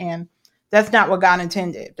doing. And that's not what God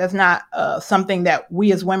intended. That's not something that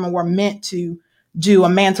we as women were meant to do, a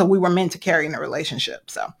mantle we were meant to carry in a relationship.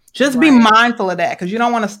 So just be mindful of that, because you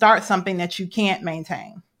don't want to start something that you can't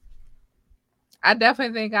maintain. I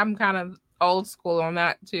definitely think I'm kind of old school on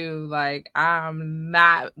that too. Like, I'm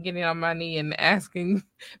not getting on my knee and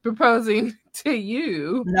proposing to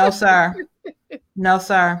you. No, sir. No,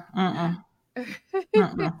 sir. Mm-mm.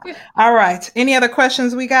 Mm-mm. All right. Any other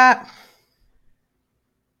questions we got?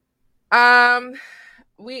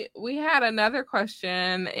 We had another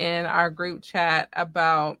question in our group chat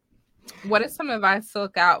about What is some advice to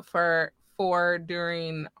look out for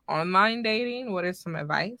during online dating? What is some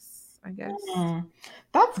advice, I guess?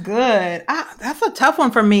 That's good. That's a tough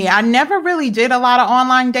one for me. I never really did a lot of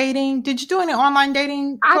online dating. Did you do any online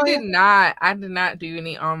dating, I Toya? did not. I did not do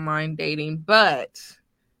any online dating, but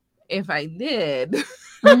if I did,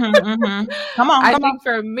 Come on, I come on. think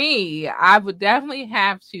for me, I would definitely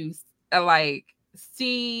have to like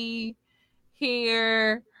see,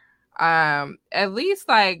 hear, at least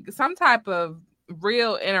like some type of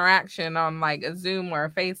real interaction on like a Zoom or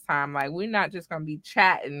a FaceTime. Like we're not just gonna be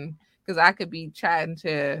chatting, because I could be chatting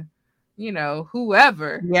to,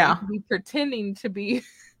 whoever. You Yeah, could be pretending to be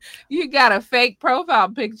you got a fake profile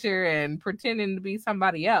picture and pretending to be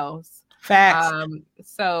somebody else. facts.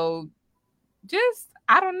 So just,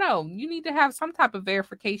 I don't know. You need to have some type of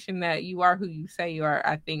verification that you are who you say you are,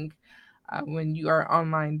 I think, when you are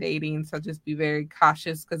online dating. So just be very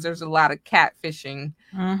cautious, because there's a lot of catfishing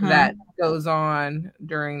that goes on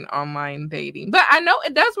during online dating. But I know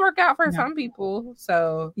it does work out for some people.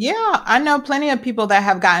 So yeah, I know plenty of people that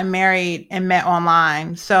have gotten married and met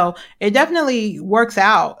online. So it definitely works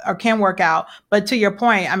out or can work out. But to your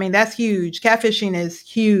point, I mean, that's huge. Catfishing is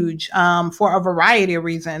huge for a variety of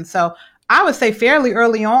reasons. So I would say fairly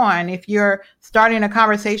early on, if you're starting a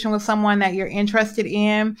conversation with someone that you're interested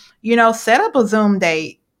in, set up a Zoom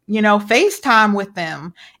date, FaceTime with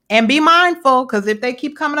them, and be mindful, because if they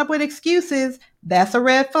keep coming up with excuses, that's a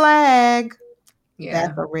red flag. yeah.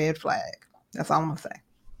 That's a red flag. That's all I'm going to say.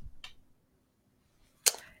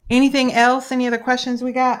 Anything else? Any other questions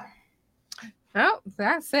we got? Oh,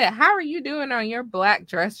 that's it. How are you doing on your black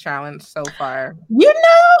dress challenge so far?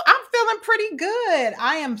 I'm feeling pretty good.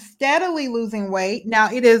 I am steadily losing weight. Now,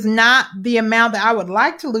 it is not the amount that I would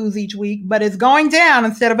like to lose each week, but it's going down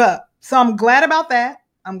instead of up. So I'm glad about that.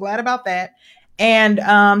 And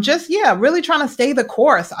really trying to stay the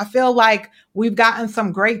course. I feel like we've gotten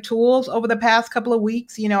some great tools over the past couple of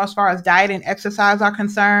weeks, as far as diet and exercise are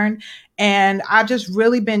concerned. And I've just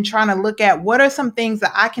really been trying to look at what are some things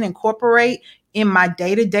that I can incorporate in my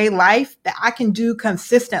day-to-day life that I can do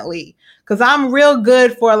consistently. Because I'm real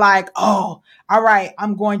good for like, oh, all right,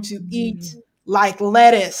 I'm going to eat like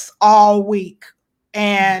lettuce all week.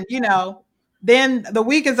 And, then the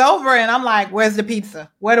week is over and I'm like, where's the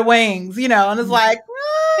pizza? Where the wings? And it's like,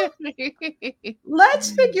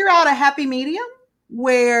 let's figure out a happy medium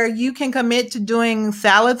where you can commit to doing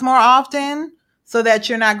salads more often so that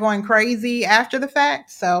you're not going crazy after the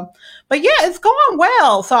fact. So, but yeah, it's going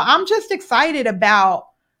well. So I'm just excited about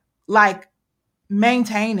like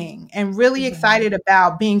maintaining and really excited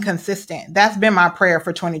about being consistent. That's been my prayer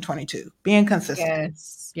for 2022, being consistent.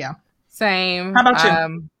 Yes. Yeah. Same. How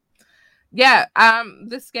about you? Yeah,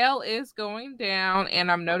 the scale is going down and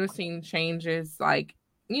I'm noticing changes like,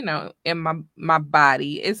 in my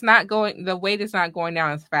body. The weight is not going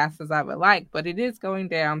down as fast as I would like, but it is going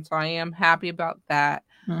down. So I am happy about that.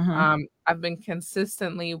 I've been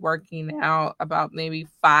consistently working out about maybe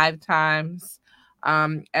 5 times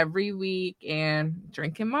every week, and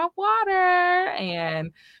drinking my water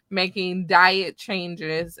and making diet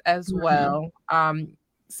changes as well.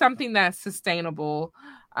 Something that's sustainable.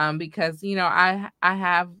 Because I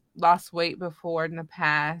have lost weight before in the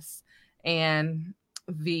past, and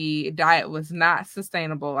the diet was not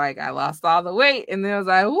sustainable. Like I lost all the weight, and then I was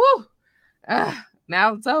like, "Woo,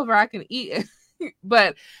 now it's over. I can eat it."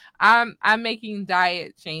 But I'm making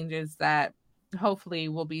diet changes that hopefully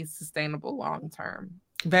will be sustainable long term.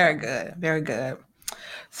 Very good, very good.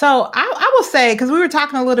 So I will say, because we were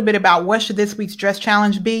talking a little bit about what should this week's dress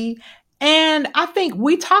challenge be, and I think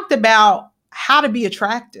we talked about how to be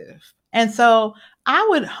attractive. And so I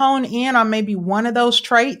would hone in on maybe one of those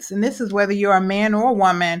traits. And this is whether you're a man or a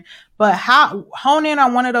woman, but hone in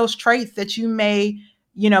on one of those traits that you may,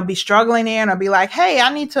 be struggling in, or be like, hey,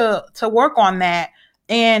 I need to work on that.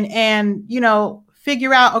 And,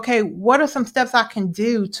 figure out, okay, what are some steps I can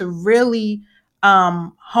do to really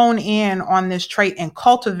hone in on this trait and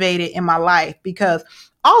cultivate it in my life? Because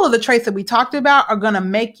all of the traits that we talked about are going to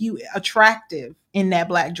make you attractive in that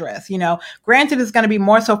black dress. Granted, it's going to be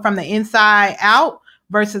more so from the inside out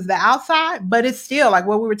versus the outside, but it's still like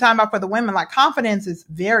what we were talking about for the women, like confidence is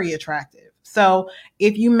very attractive. So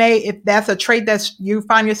if that's a trait that you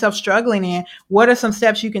find yourself struggling in, what are some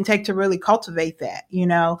steps you can take to really cultivate that,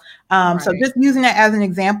 Right. So just using that as an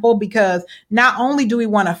example, because not only do we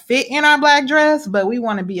want to fit in our black dress, but we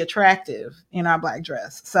want to be attractive in our black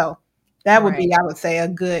dress. So that would be, I would say, a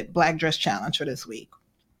good black dress challenge for this week.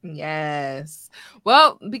 Yes.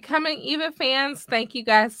 Well, Becoming Eva fans, thank you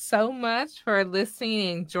guys so much for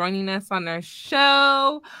listening and joining us on our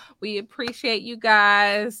show. We appreciate you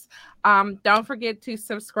guys. Don't forget to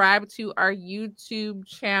subscribe to our YouTube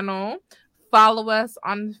channel. Follow us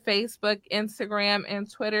on Facebook, Instagram,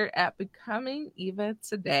 and Twitter at Becoming Eva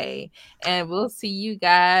Today. And we'll see you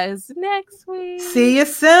guys next week. See you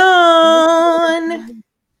soon.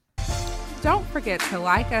 Don't forget to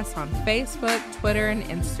like us on Facebook, Twitter, and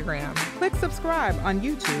Instagram. Click subscribe on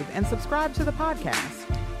YouTube and subscribe to the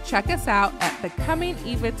podcast. Check us out at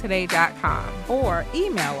becomingevatoday.com or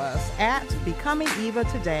email us at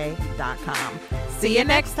becomingevatoday.com. See you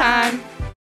next time.